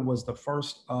 This brother was the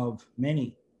first of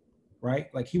many,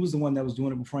 right? Like he was the one that was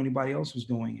doing it before anybody else was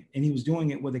doing it. And he was doing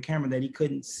it with a camera that he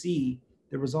couldn't see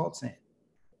the results in.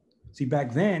 See,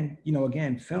 back then, you know,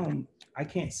 again, film, I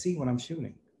can't see what I'm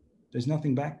shooting. There's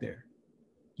nothing back there.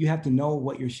 You have to know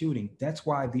what you're shooting. That's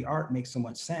why the art makes so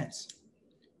much sense.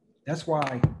 That's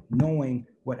why knowing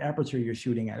what aperture you're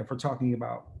shooting at, if we're talking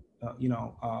about,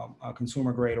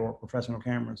 consumer grade or professional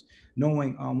cameras,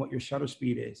 knowing what your shutter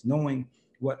speed is, knowing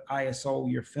what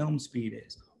ISO your film speed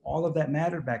is, all of that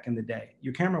mattered back in the day.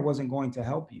 Your camera wasn't going to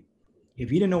help you.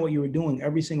 If you didn't know what you were doing,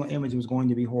 every single image was going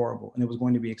to be horrible and it was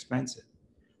going to be expensive.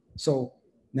 So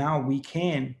now we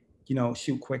can, you know,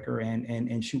 shoot quicker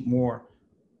and shoot more.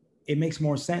 It makes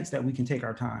more sense that we can take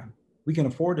our time. We can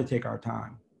afford to take our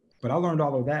time. But I learned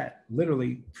all of that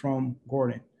literally from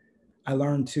Gordon. I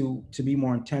learned to be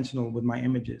more intentional with my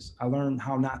images. I learned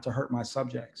how not to hurt my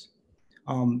subjects.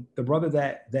 The brother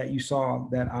that you saw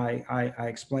that I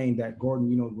explained that Gordon,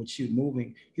 you know, would shoot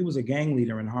moving, he was a gang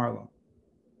leader in Harlem.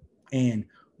 And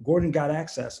Gordon got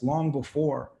access long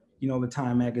before, you know, the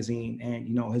Time magazine and,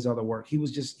 you know, his other work. He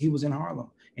was in Harlem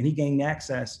and he gained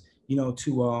access, you know,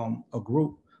 to a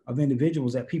group of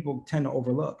individuals that people tend to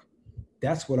overlook.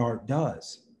 That's what art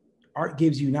does. Art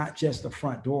gives you not just a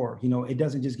front door, you know, it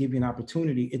doesn't just give you an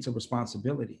opportunity, it's a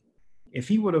responsibility. If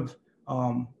he would have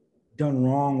done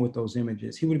wrong with those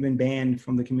images, he would have been banned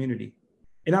from the community.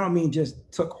 And I don't mean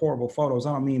just took horrible photos.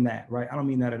 I don't mean that, right? I don't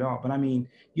mean that at all. But I mean,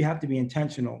 you have to be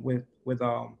intentional with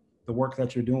the work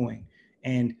that you're doing.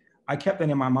 And I kept that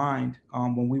in my mind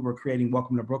when we were creating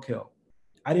Welcome to Brook Hill.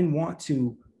 I didn't want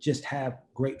to just have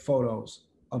great photos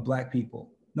of Black people.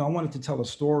 No, I wanted to tell a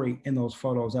story in those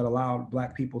photos that allowed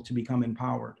Black people to become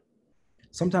empowered.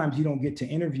 Sometimes you don't get to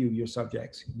interview your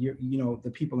subjects, you know,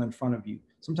 the people in front of you.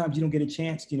 Sometimes you don't get a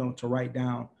chance, you know, to write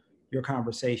down your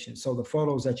conversation. So the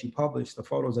photos that you publish, the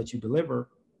photos that you deliver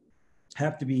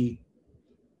have to be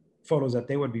photos that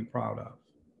they would be proud of,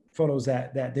 photos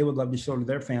that they would love to show to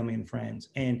their family and friends.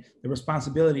 And the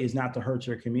responsibility is not to hurt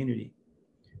your community.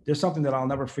 There's something that I'll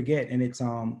never forget, and it's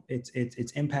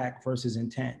impact versus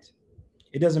intent.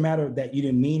 It doesn't matter that you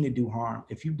didn't mean to do harm.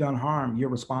 If you've done harm, you're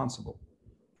responsible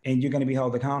and you're going to be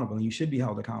held accountable, and you should be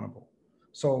held accountable.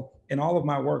 So in all of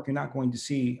my work, you're not going to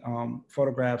see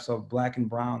photographs of Black and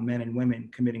brown men and women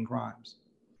committing crimes.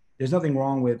 There's nothing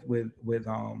wrong with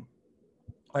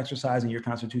exercising your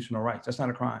constitutional rights. That's not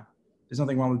a crime. There's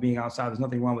nothing wrong with being outside. There's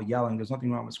nothing wrong with yelling. There's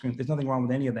nothing wrong with screaming. There's nothing wrong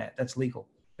with any of that. That's legal.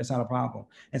 That's not a problem.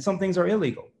 And some things are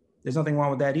illegal. There's nothing wrong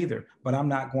with that either. But I'm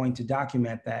not going to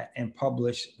document that and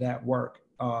publish that work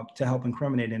to help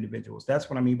incriminate individuals. That's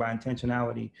what I mean by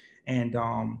intentionality and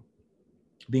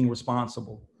being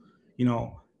responsible. You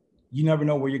know, you never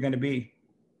know where you're going to be,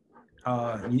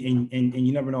 and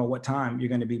you never know what time you're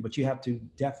going to be, but you have to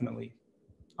definitely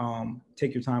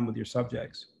take your time with your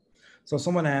subjects. So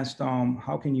someone asked,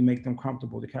 how can you make them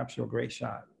comfortable to capture a great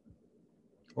shot?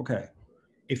 Okay,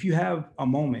 if you have a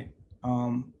moment,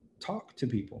 talk to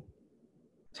people,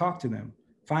 talk to them,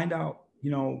 find out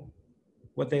you know,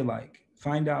 what they like.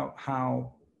 Find out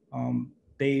how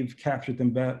they've captured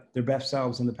their best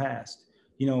selves in the past.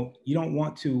 You know, you don't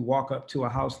want to walk up to a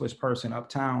houseless person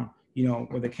uptown, you know,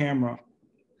 with a camera,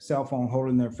 cell phone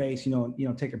holding their face,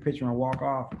 take a picture and walk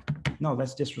off. No,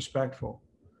 that's disrespectful.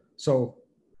 So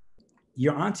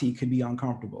your auntie could be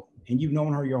uncomfortable and you've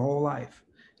known her your whole life.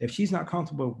 If she's not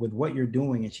comfortable with what you're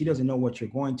doing and she doesn't know what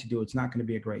you're going to do, it's not going to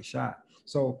be a great shot.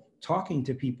 So talking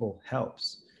to people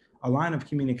helps. A line of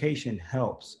communication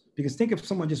helps. Because think if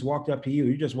someone just walked up to you,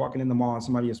 you're just walking in the mall and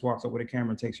somebody just walks up with a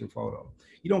camera and takes your photo.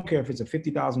 You don't care if it's a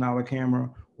 $50,000 camera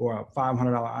or a $500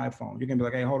 iPhone. You're going to be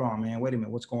like, hey, hold on, man, wait a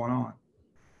minute, what's going on?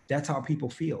 That's how people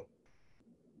feel.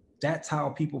 That's how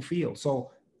people feel.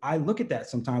 So I look at that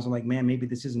sometimes. I'm like, man, maybe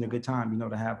this isn't a good time,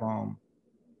 to have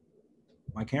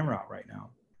my camera out right now.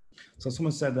 So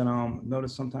someone said that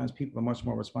notice sometimes people are much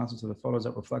more responsive to the photos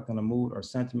that reflect on a mood or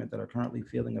sentiment that are currently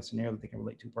feeling a scenario that they can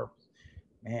relate to purpose.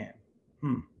 Man,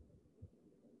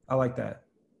 I like that.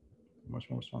 Much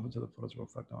more responsive to the photos that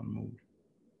reflect on mood.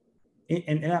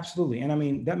 And absolutely, and I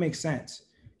mean that makes sense.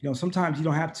 Sometimes you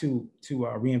don't have to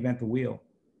reinvent the wheel.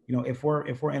 If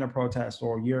we're in a protest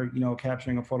or you're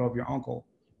capturing a photo of your uncle,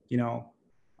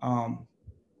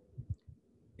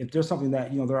 if there's something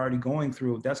that they're already going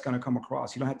through, that's going to come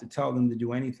across. You don't have to tell them to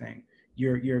do anything.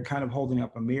 You're kind of holding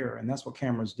up a mirror, and that's what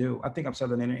cameras do. I think I've said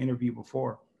that in an interview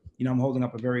before. I'm holding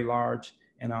up a very large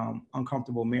and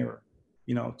uncomfortable mirror,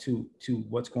 to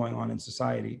what's going on in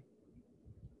society.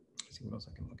 Let's see what else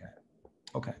I can look at.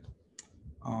 Okay.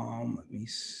 Let me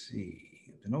see.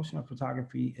 The notion of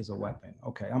photography is a weapon.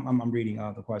 Okay, I'm reading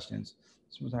the questions.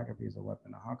 Photography is a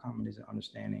weapon. How common is it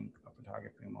understanding of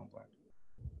photography among Black?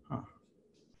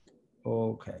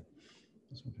 Okay.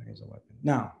 Photography is a weapon.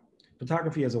 Now,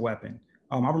 photography is a weapon.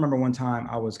 I remember one time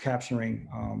I was capturing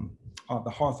the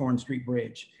Hawthorne Street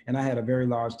Bridge, and I had a very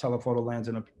large telephoto lens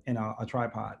and a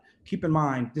tripod. Keep in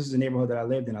mind, this is a neighborhood that I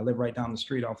lived in. I lived right down the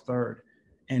street off 3rd,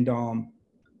 and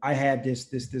I had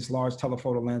this large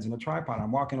telephoto lens and a tripod.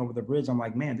 I'm walking over the bridge. I'm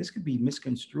like, man, this could be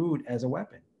misconstrued as a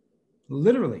weapon.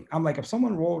 Literally, I'm like, if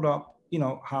someone rolled up,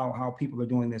 how people are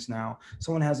doing this now,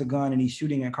 someone has a gun and he's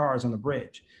shooting at cars on the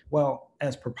bridge. Well,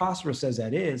 as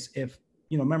that is, if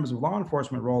members of law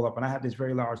enforcement roll up and I have this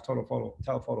very large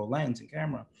telephoto lens and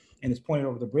camera and it's pointed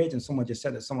over the bridge and someone just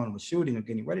said that someone was shooting or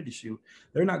getting ready to shoot,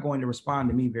 they're not going to respond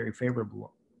to me very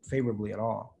favorably at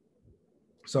all.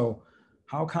 So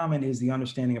how common is the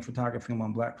understanding of photography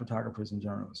among Black photographers and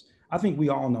journalists? I think we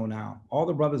all know now. All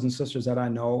the brothers and sisters that I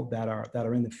know that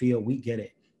are in the field, we get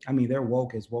it. I mean, they're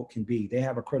woke as woke can be. They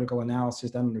have a critical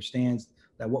analysis that understands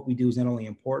that what we do is not only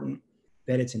important,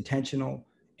 that it's intentional,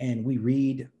 and we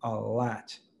read a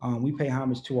lot. We pay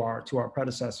homage to our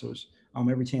predecessors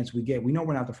every chance we get. We know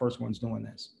we're not the first ones doing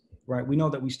this, right? We know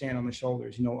that we stand on the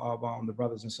shoulders, of the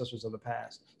brothers and sisters of the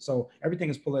past. So everything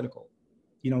is political.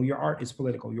 Your art is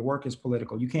political, your work is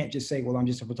political. You can't just say, well, I'm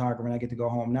just a photographer and I get to go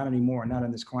home. Not anymore, not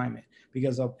in this climate,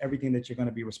 because of everything that you're going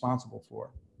to be responsible for.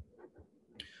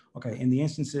 Okay, in the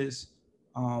instances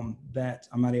that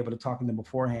I'm not able to talk to them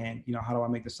beforehand, how do I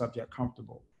make the subject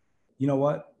comfortable? You know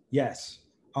what? Yes.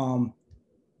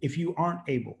 If you aren't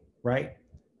able, right,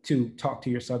 to talk to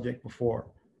your subject before,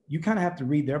 you kind of have to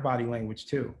read their body language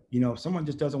too. If someone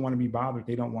just doesn't want to be bothered,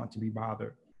 they don't want to be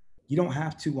bothered. You don't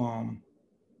have to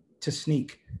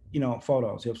sneak,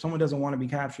 photos. If someone doesn't want to be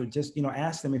captured, just,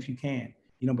 ask them if you can,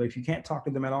 but if you can't talk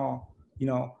to them at all,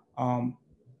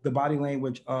 the body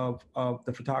language of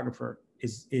the photographer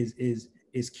is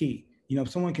key. If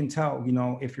someone can tell,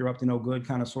 if you're up to no good,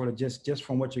 kind of sort of just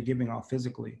from what you're giving off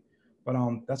physically. But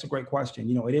that's a great question.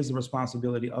 It is the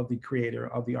responsibility of the creator,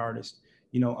 of the artist,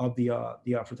 of the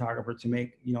photographer to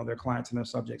make, their clients and their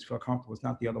subjects feel comfortable. It's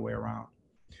not the other way around.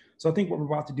 So I think what we're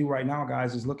about to do right now,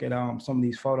 guys, is look at some of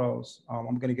these photos. I'm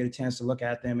going to get a chance to look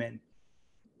at them, and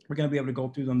we're going to be able to go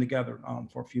through them together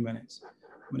for a few minutes.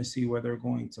 I'm going to see where they're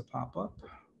going to pop up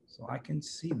so I can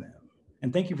see them.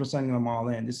 And thank you for sending them all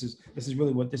in. This is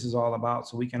really what this is all about.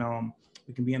 So we can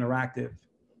be interactive.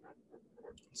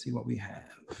 Let's see what we have.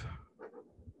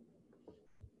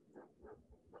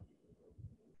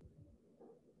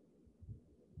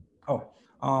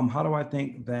 How do I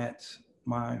think that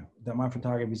my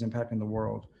photography is impacting the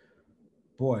world?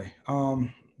 Boy,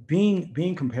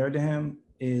 being compared to him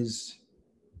is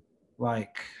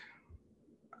like,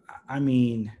 I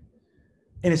mean,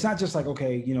 and it's not just like,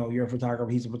 okay, you're a photographer,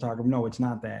 he's a photographer. No, it's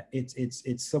not that.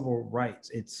 It's civil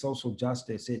rights, it's social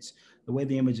justice, it's the way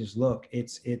the images look.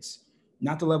 It's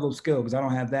not the level of skill, because I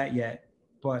don't have that yet,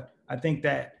 but I think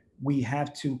that we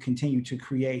have to continue to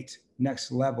create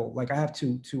next level. Like I have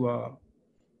to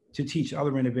to teach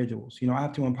other individuals. You know, I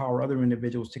have to empower other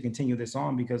individuals to continue this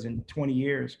on, because in 20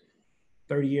 years,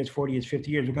 30 years, 40 years, 50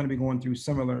 years, we're going to be going through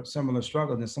similar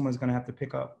struggles, and someone's going to have to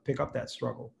pick up that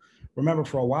struggle. Remember,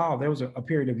 for a while, there was a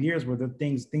period of years where the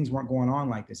things weren't going on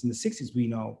like this. In the 60s, we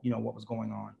know what was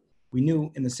going on. We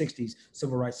knew in the 60s,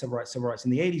 civil rights.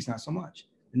 In the 80s, not so much.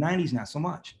 The 90s, not so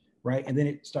much, right? And then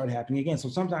it started happening again. So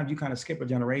sometimes you kind of skip a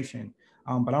generation,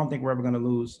 but I don't think we're ever going to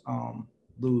lose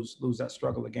that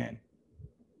struggle again.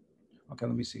 Okay,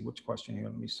 let me see which question here.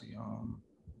 Let me see.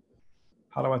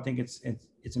 How do I think it's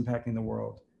impacting the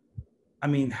world? I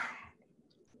mean,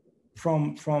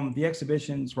 from the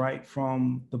exhibitions, right?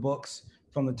 From the books,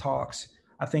 from the talks,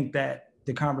 I think that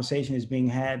the conversation is being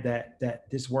had that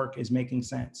this work is making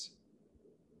sense.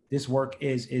 This work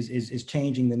is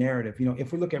changing the narrative. You know,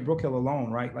 if we look at Brook Hill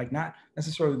alone, right? Like, not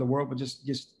necessarily the world, but just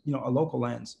you know, a local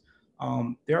lens.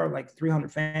 There are like 300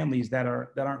 families that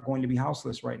aren't going to be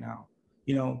houseless right now.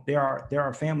 You know, there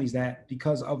are families that,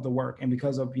 because of the work and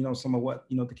because of, you know, some of what,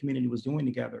 you know, the community was doing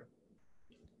together,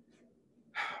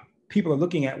 people are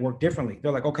looking at work differently.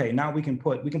 They're like, okay, now we can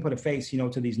put a face, you know,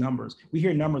 to these numbers. We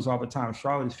hear numbers all the time.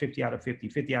 Charlotte is 50 out of 50,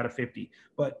 50 out of 50.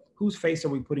 But whose face are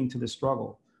we putting to the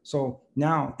struggle? So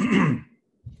now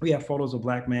we have photos of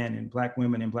Black men and Black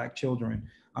women and Black children.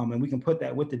 And we can put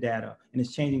that with the data, and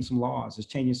it's changing some laws, it's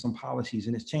changing some policies,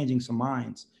 and it's changing some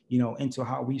minds, you know, into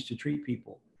how we used to treat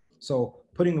people. So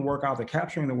putting the work out there,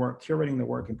 capturing the work, curating the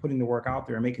work, and putting the work out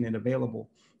there and making it available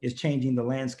is changing the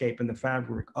landscape and the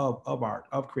fabric of art,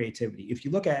 of creativity. If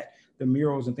you look at the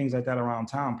murals and things like that around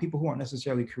town, people who aren't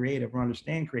necessarily creative or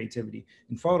understand creativity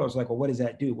in photos, like, well, what does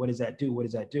that do? What does that do? What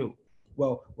does that do?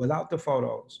 Well, without the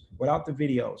photos, without the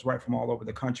videos, right, from all over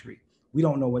the country, we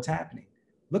don't know what's happening.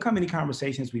 Look how many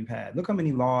conversations we've had. Look how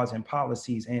many laws and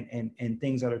policies and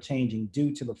things that are changing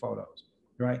due to the photos,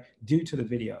 right? Due to the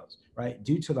videos, right?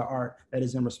 Due to the art that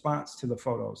is in response to the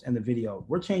photos and the video.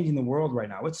 We're changing the world right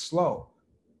now. It's slow,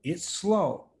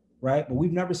 right? But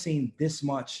we've never seen this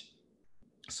much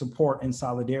support and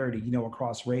solidarity, you know,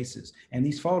 across races. And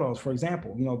these photos, for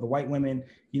example, you know, the white women,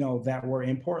 you know, that were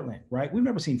in Portland, right? We've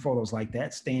never seen photos like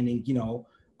that standing, you know,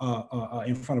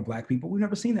 in front of Black people. We've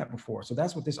never seen that before. So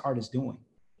that's what this art is doing.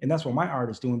 And that's what my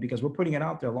art is doing, because we're putting it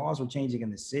out there. Laws are changing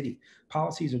in this city.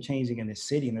 Policies are changing in this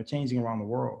city, and they're changing around the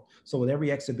world. So with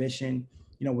every exhibition,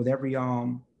 you know, with every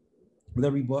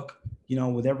book, you know,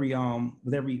 with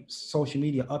every social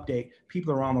media update,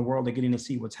 people around the world are getting to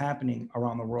see what's happening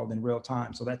around the world in real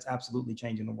time. So that's absolutely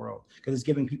changing the world, because it's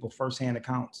giving people firsthand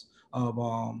accounts of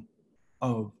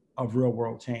real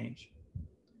world change.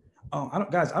 I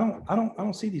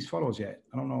don't see these photos yet.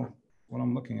 I don't know what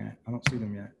I'm looking at. I don't see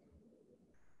them yet.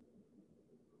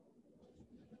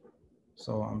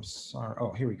 So I'm sorry.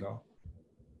 Oh, here we go.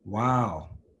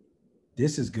 Wow.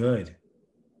 This is good.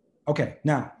 Okay,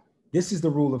 now this is the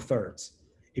rule of thirds.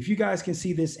 If you guys can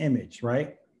see this image,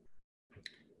 right?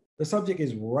 The subject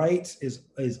is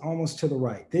almost to the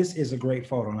right. This is a great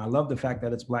photo, and I love the fact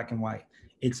that it's black and white.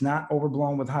 It's not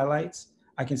overblown with highlights.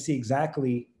 I can see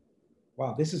exactly,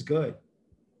 wow, this is good.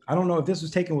 I don't know if this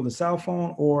was taken with a cell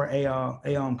phone or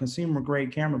a consumer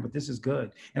grade camera, but this is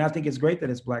good. And I think it's great that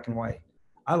it's black and white.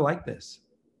 I like this.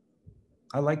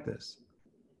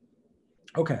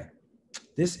 Okay,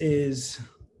 this is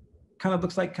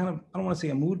looks like I don't want to say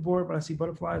a mood board, but I see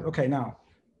butterflies. Okay, now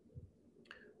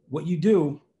what you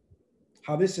do,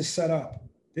 how this is set up,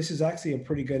 this is actually a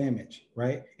pretty good image,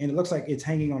 right? And it looks like it's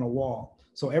hanging on a wall.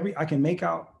 So I can make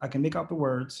out the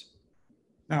words.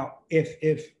 Now,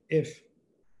 if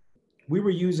we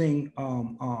were using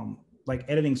like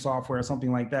editing software or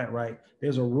something like that, right?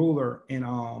 There's a ruler in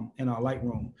our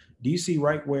Lightroom. Do you see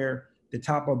right where the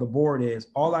top of the board is?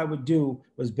 All I would do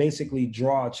was basically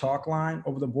draw a chalk line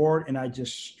over the board, and I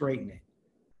just straighten it.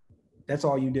 That's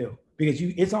all you do, because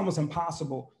it's almost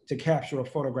impossible to capture a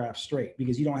photograph straight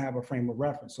because you don't have a frame of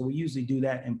reference. So we usually do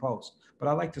that in post. But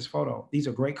I like this photo. These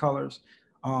are great colors.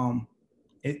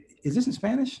 Is this in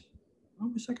Spanish? I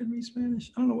wish I could read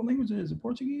Spanish. I don't know what language it is. Is it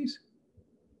Portuguese?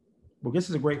 Well, this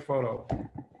is a great photo.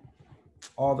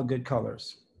 All the good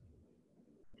colors.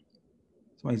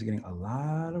 Somebody's getting a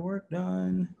lot of work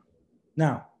done.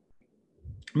 Now,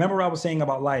 remember what I was saying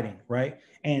about lighting, right?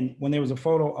 And when there was a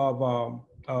photo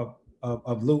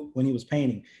of Luke when he was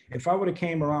painting, if I would have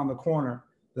came around the corner,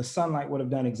 the sunlight would have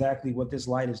done exactly what this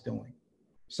light is doing.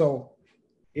 So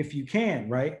if you can,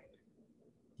 right,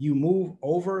 you move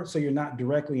over so you're not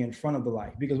directly in front of the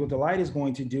light, because what the light is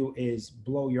going to do is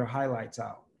blow your highlights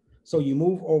out. So you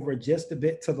move over just a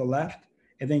bit to the left,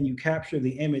 and then you capture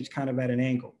the image kind of at an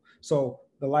angle. So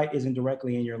the light isn't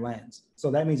directly in your lens.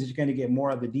 So that means that you're going to get more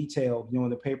of the detail, you know,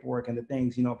 in the paperwork and the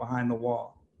things, you know, behind the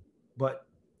wall. But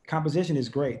Composition is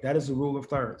great. That is the rule of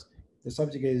thirds. The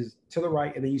subject is to the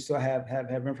right, and then you still have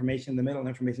information in the middle and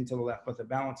information to the left, but the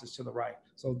balance is to the right.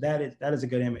 So that is a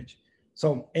good image.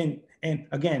 So and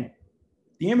again,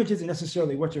 the image isn't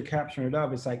necessarily what you're capturing it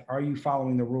of. It's like, are you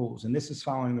following the rules? And this is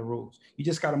following the rules. You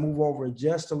just got to move over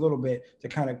just a little bit to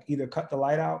kind of either cut the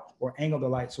light out or angle the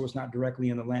light so it's not directly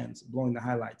in the lens, blowing the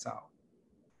highlights out.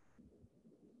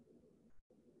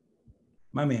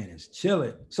 My man is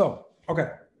chilling. So,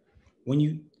 okay, when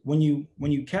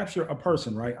you capture a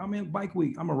person, right? I'm in Bike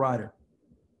Week. I'm a rider,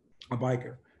 a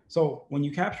biker. So when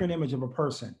you capture an image of a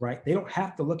person, right? They don't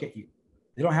have to look at you.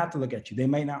 They don't have to look at you. They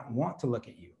may not want to look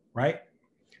at you, right?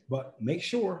 But make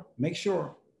sure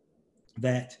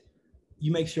that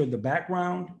you make sure the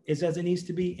background is as it needs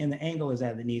to be and the angle is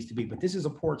as it needs to be. But this is a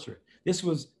portrait. This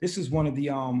is one of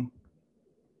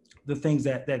the things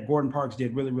that Gordon Parks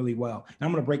did really, really well. And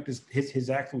I'm going to break his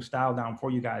actual style down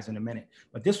for you guys in a minute.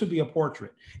 But this would be a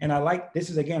portrait. And I like, this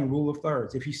is again, rule of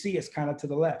thirds. If you see, it's kind of to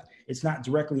the left. It's not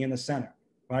directly in the center,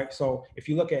 right? So if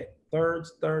you look at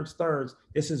thirds,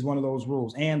 this is one of those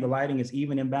rules. And the lighting is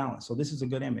even and balanced. So this is a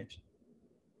good image.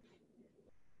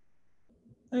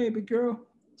 Hey, big girl.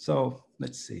 So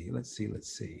let's see.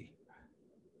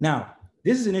 Now,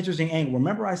 this is an interesting angle.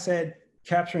 Remember I said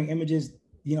capturing images,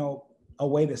 a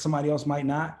way that somebody else might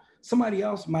not? Somebody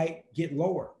else might get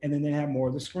lower and then they have more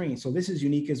of the screen. So this is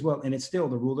unique as well. And it's still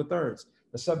the rule of thirds.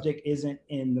 The subject isn't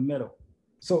in the middle.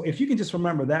 So if you can just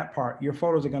remember that part, your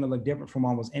photos are going to look different from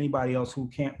almost anybody else who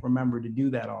can't remember to do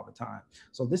that all the time.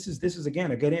 So this is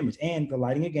again, a good image. And the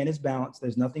lighting again is balanced.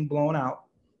 There's nothing blown out.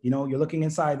 You're looking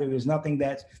inside there. There's nothing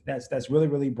that's really,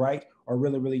 really bright or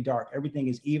really, really dark. Everything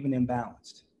is even and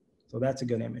balanced. So that's a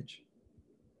good image.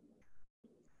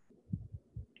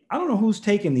 I don't know who's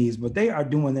taking these, but they are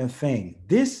doing their thing.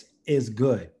 This is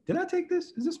good. Did I take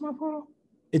this? Is this my photo?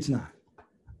 It's not.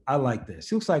 I like this.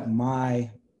 She looks like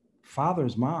my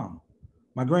father's mom.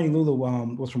 My granny Lulu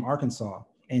was from Arkansas,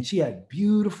 and she had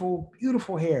beautiful,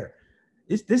 beautiful hair.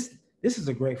 This is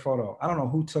a great photo. I don't know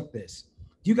who took this.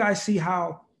 Do you guys see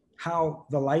how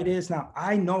the light is? Now,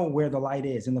 I know where the light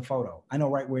is in the photo. I know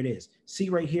right where it is. See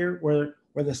right here where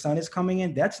the sun is coming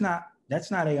in? That's not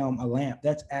a lamp.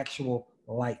 That's actual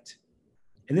light.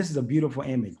 And this is a beautiful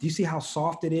image. Do you see how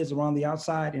soft it is around the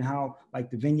outside and how like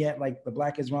the vignette, like the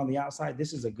black is around the outside?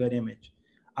 This is a good image.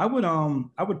 I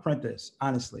would print this,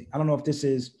 honestly. I don't know if this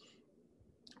is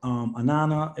a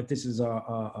nana, if this is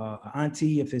a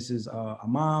auntie, if this is a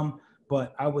mom,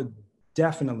 but I would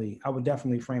definitely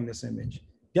frame this image.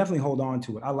 Definitely hold on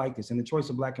to it. I like this. And the choice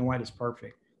of black and white is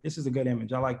perfect. This is a good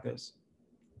image. I like this.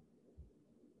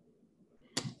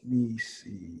 Let me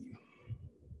see.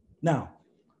 Now,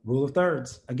 rule of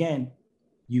thirds. Again,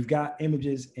 you've got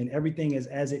images and everything is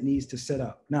as it needs to sit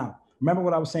up. Now, remember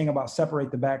what I was saying about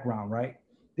separate the background, right?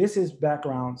 This is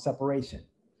background separation.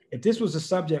 If this was a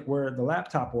subject where the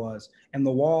laptop was and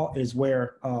the wall is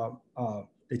where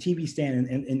the TV stand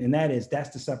and that's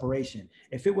the separation.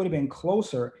 If it would have been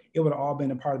closer, it would have all been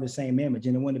a part of the same image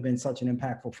and it wouldn't have been such an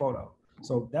impactful photo.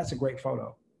 So that's a great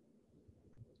photo.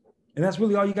 And that's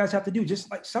really all you guys have to do.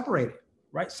 Just like separate it.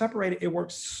 Right? Separate it. It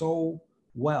works so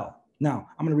well. Now,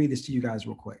 I'm going to read this to you guys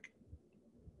real quick.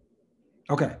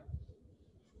 Okay.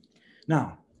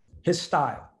 Now, his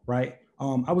style, right?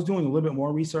 I was doing a little bit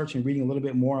more research and reading a little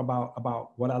bit more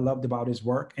about what I loved about his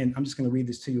work. And I'm just going to read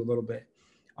this to you a little bit.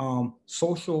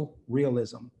 Social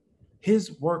realism.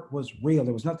 His work was real.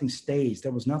 There was nothing staged.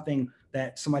 There was nothing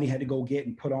that somebody had to go get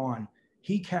and put on.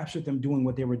 He captured them doing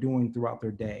what they were doing throughout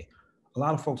their day. A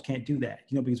lot of folks can't do that,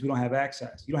 because we don't have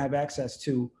access. You don't have access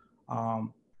to,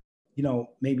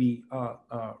 maybe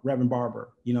Reverend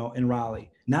Barber, in Raleigh,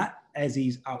 not as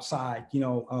he's outside,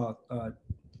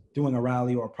 doing a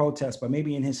rally or a protest, but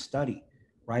maybe in his study,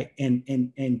 right? And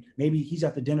maybe he's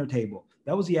at the dinner table.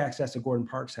 That was the access that Gordon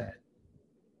Parks had.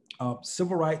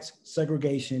 Civil rights,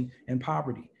 segregation, and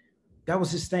poverty. That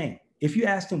was his thing. If you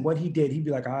asked him what he did, he'd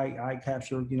be like, I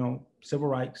captured, civil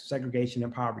rights, segregation,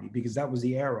 and poverty, because that was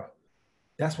the era.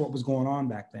 That's what was going on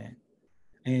back then.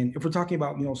 And if we're talking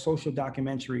about, social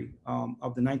documentary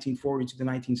of the 1940s to the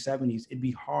 1970s, it'd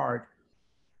be hard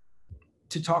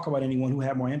to talk about anyone who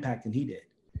had more impact than he did.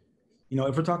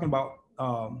 If we're talking about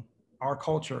our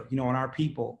culture, and our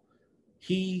people,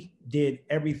 he did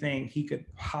everything he could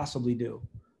possibly do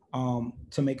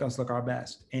to make us look our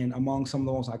best. And among some of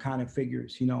the most iconic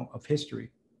figures, of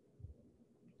history.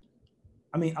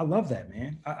 I mean, I love that,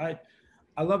 man.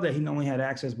 I love that he not only had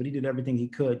access, but he did everything he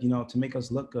could, to make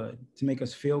us look good, to make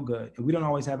us feel good. And we don't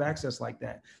always have access like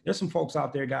that. There's some folks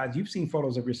out there, guys, you've seen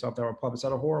photos of yourself that were published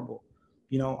that are horrible.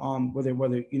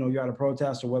 whether you're at a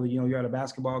protest or whether you're at a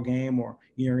basketball game or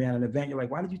you're at an event, you're like,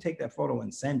 why did you take that photo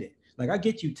and send it? Like, I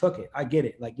get you took it, I get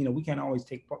it. Like, we can't always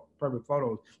take perfect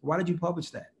photos. Why did you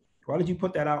publish that? Why did you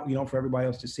put that out, for everybody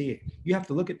else to see it? You have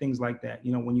to look at things like that,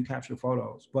 when you capture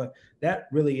photos. But that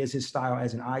really is his style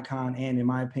as an icon, and in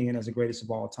my opinion, as the greatest of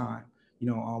all time.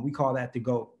 We call that the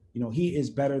GOAT. He is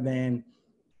better than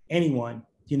anyone,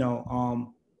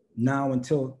 now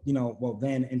until,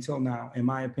 then until now, in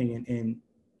my opinion,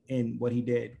 in what he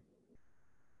did.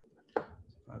 If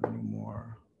I have any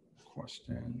more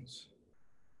questions.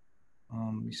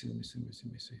 Let me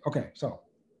see. Okay, so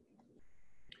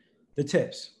the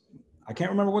tips. I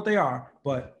can't remember what they are,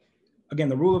 but again,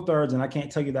 the rule of thirds, and I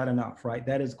can't tell you that enough, right?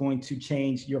 That is going to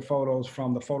change your photos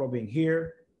from the photo being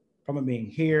here, from it being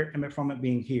here, and from it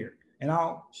being here. And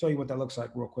I'll show you what that looks like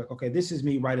real quick. Okay, this is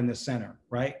me right in the center,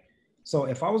 right? So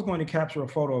if I was going to capture a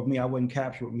photo of me, I wouldn't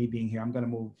capture me being here. I'm going to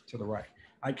move to the right.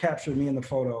 I'd capture me in the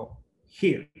photo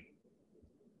here.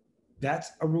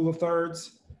 That's a rule of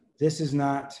thirds. This is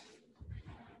not.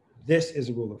 This is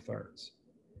a rule of thirds.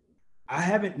 I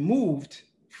haven't moved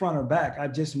front or back.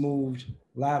 I've just moved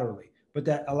laterally. But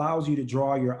that allows you to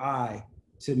draw your eye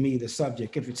to me, the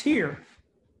subject. If it's here,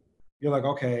 you're like,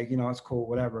 okay, it's cool,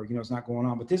 whatever, it's not going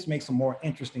on. But this makes a more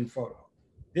interesting photo.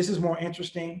 This is more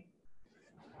interesting.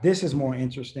 This is more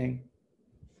interesting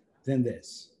than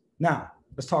this. Now,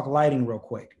 let's talk lighting real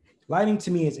quick. Lighting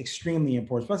to me is extremely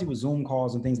important, especially with Zoom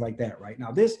calls and things like that, right?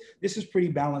 Now, this is pretty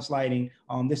balanced lighting.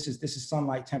 This is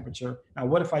sunlight temperature. Now,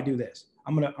 what if I do this?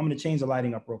 I'm gonna change the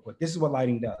lighting up real quick. This is what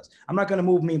lighting does. I'm not gonna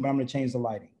move me, but I'm gonna change the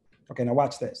lighting. Okay, now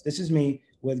watch this. This is me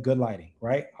with good lighting,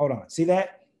 right? Hold on, see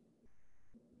that?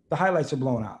 The highlights are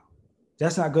blown out.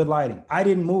 That's not good lighting. I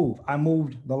didn't move, I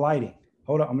moved the lighting.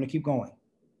 Hold on, I'm gonna keep going.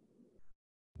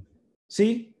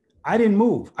 See, I didn't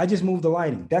move, I just moved the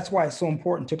lighting. That's why it's so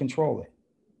important to control it.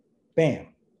 Bam,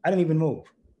 I didn't even move.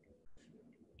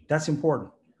 That's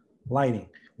important, lighting.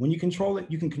 When you control it,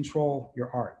 you can control your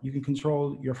art. You can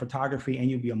control your photography, and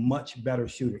you'll be a much better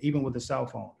shooter, even with a cell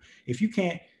phone. If you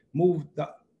can't move the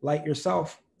light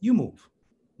yourself, you move.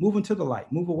 Move into the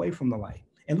light, move away from the light.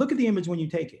 And look at the image when you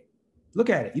take it. Look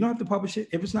at it. You don't have to publish it.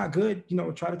 If it's not good,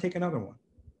 try to take another one.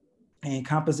 And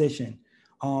composition.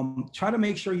 Try to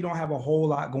make sure you don't have a whole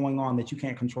lot going on that you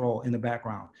can't control in the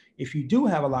background. If you do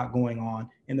have a lot going on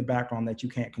in the background that you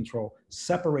can't control,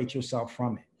 separate yourself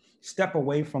from it. Step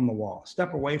away from the wall,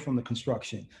 step away from the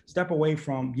construction, step away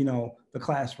from, the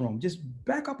classroom. Just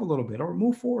back up a little bit or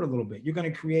move forward a little bit. You're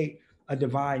going to create a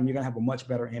divide, and you're going to have a much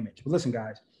better image. But listen,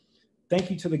 guys,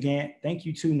 thank you to the Gantt. Thank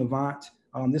you to Navant.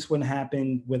 This wouldn't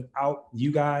happen without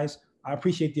you guys. I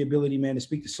appreciate the ability, man, to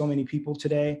speak to so many people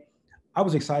today. I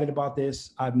was excited about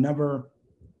this. I've never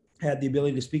had the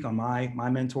ability to speak on my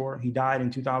mentor. He died in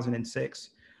 2006.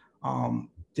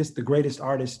 Just the greatest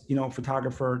artist,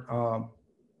 photographer,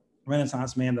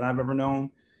 Renaissance man that I've ever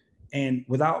known. And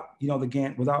without, the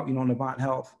Gantt, without, Navant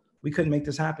Health, we couldn't make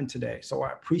this happen today. So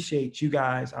I appreciate you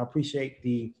guys. I appreciate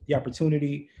the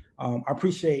opportunity. I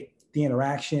appreciate the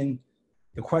interaction,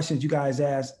 the questions you guys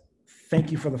asked.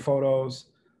 Thank you for the photos.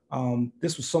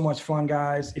 This was so much fun,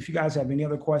 guys. If you guys have any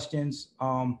other questions,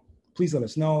 please let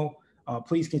us know.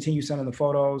 Please continue sending the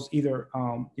photos either,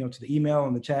 to the email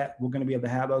and the chat. We're going to be able to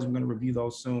have those. We're going to review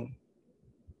those soon.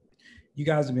 You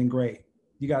guys have been great.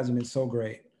 You guys have been so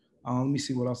great. Let me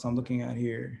see what else I'm looking at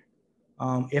here.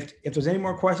 If there's any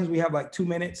more questions, we have like 2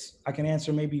 minutes. I can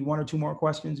answer maybe 1 or 2 more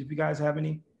questions if you guys have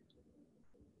any.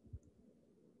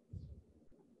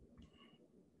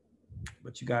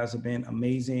 But you guys have been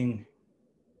amazing.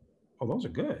 Oh, those are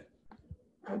good.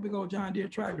 Oh, big old John Deere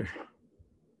tractor.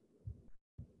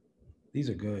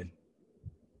 These are good.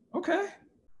 Okay.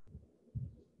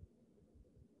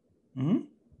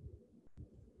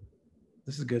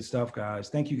 This is good stuff, guys.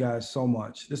 Thank you guys so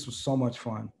much. This was so much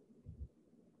fun.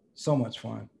 So much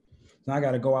fun. Now I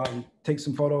got to go out and take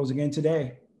some photos again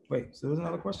today. Wait, so there's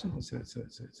another question? Let's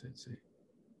see.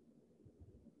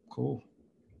 Cool.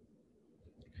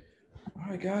 All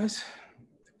right, guys.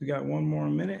 We got 1 more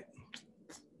minute.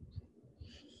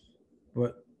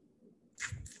 But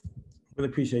really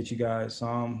appreciate you guys.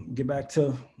 Get back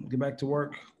to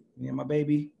work, me and my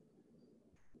baby.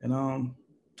 And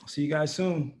see you guys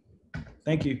soon.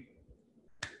 Thank you.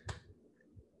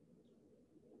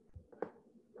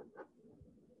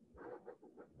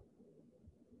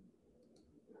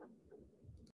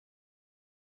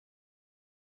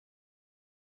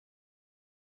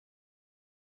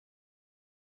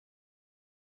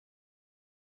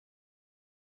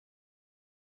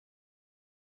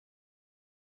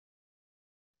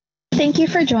 Thank you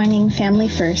for joining Family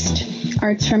First,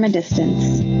 Arts from a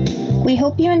Distance. We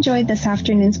hope you enjoyed this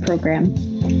afternoon's program.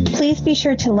 Please be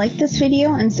sure to like this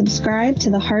video and subscribe to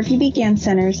the Harvey B. Gann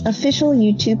Center's official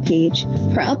YouTube page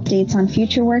for updates on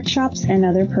future workshops and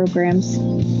other programs.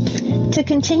 To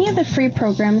continue the free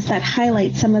programs that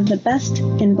highlight some of the best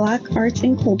in Black arts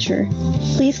and culture,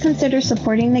 please consider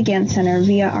supporting the Gann Center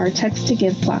via our Text to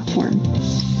Give platform.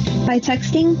 By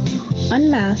texting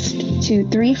UNMASKED to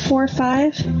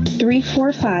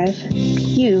 345-345,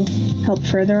 you help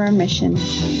further our mission.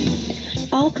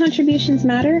 All contributions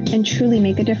matter and truly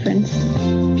make a difference.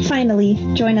 Finally,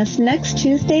 join us next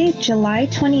Tuesday, July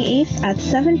 28th at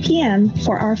 7 p.m.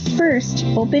 for our first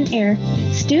open-air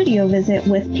studio visit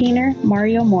with painter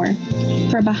Mario Moore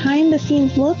for a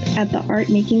behind-the-scenes look at the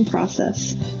art-making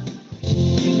process.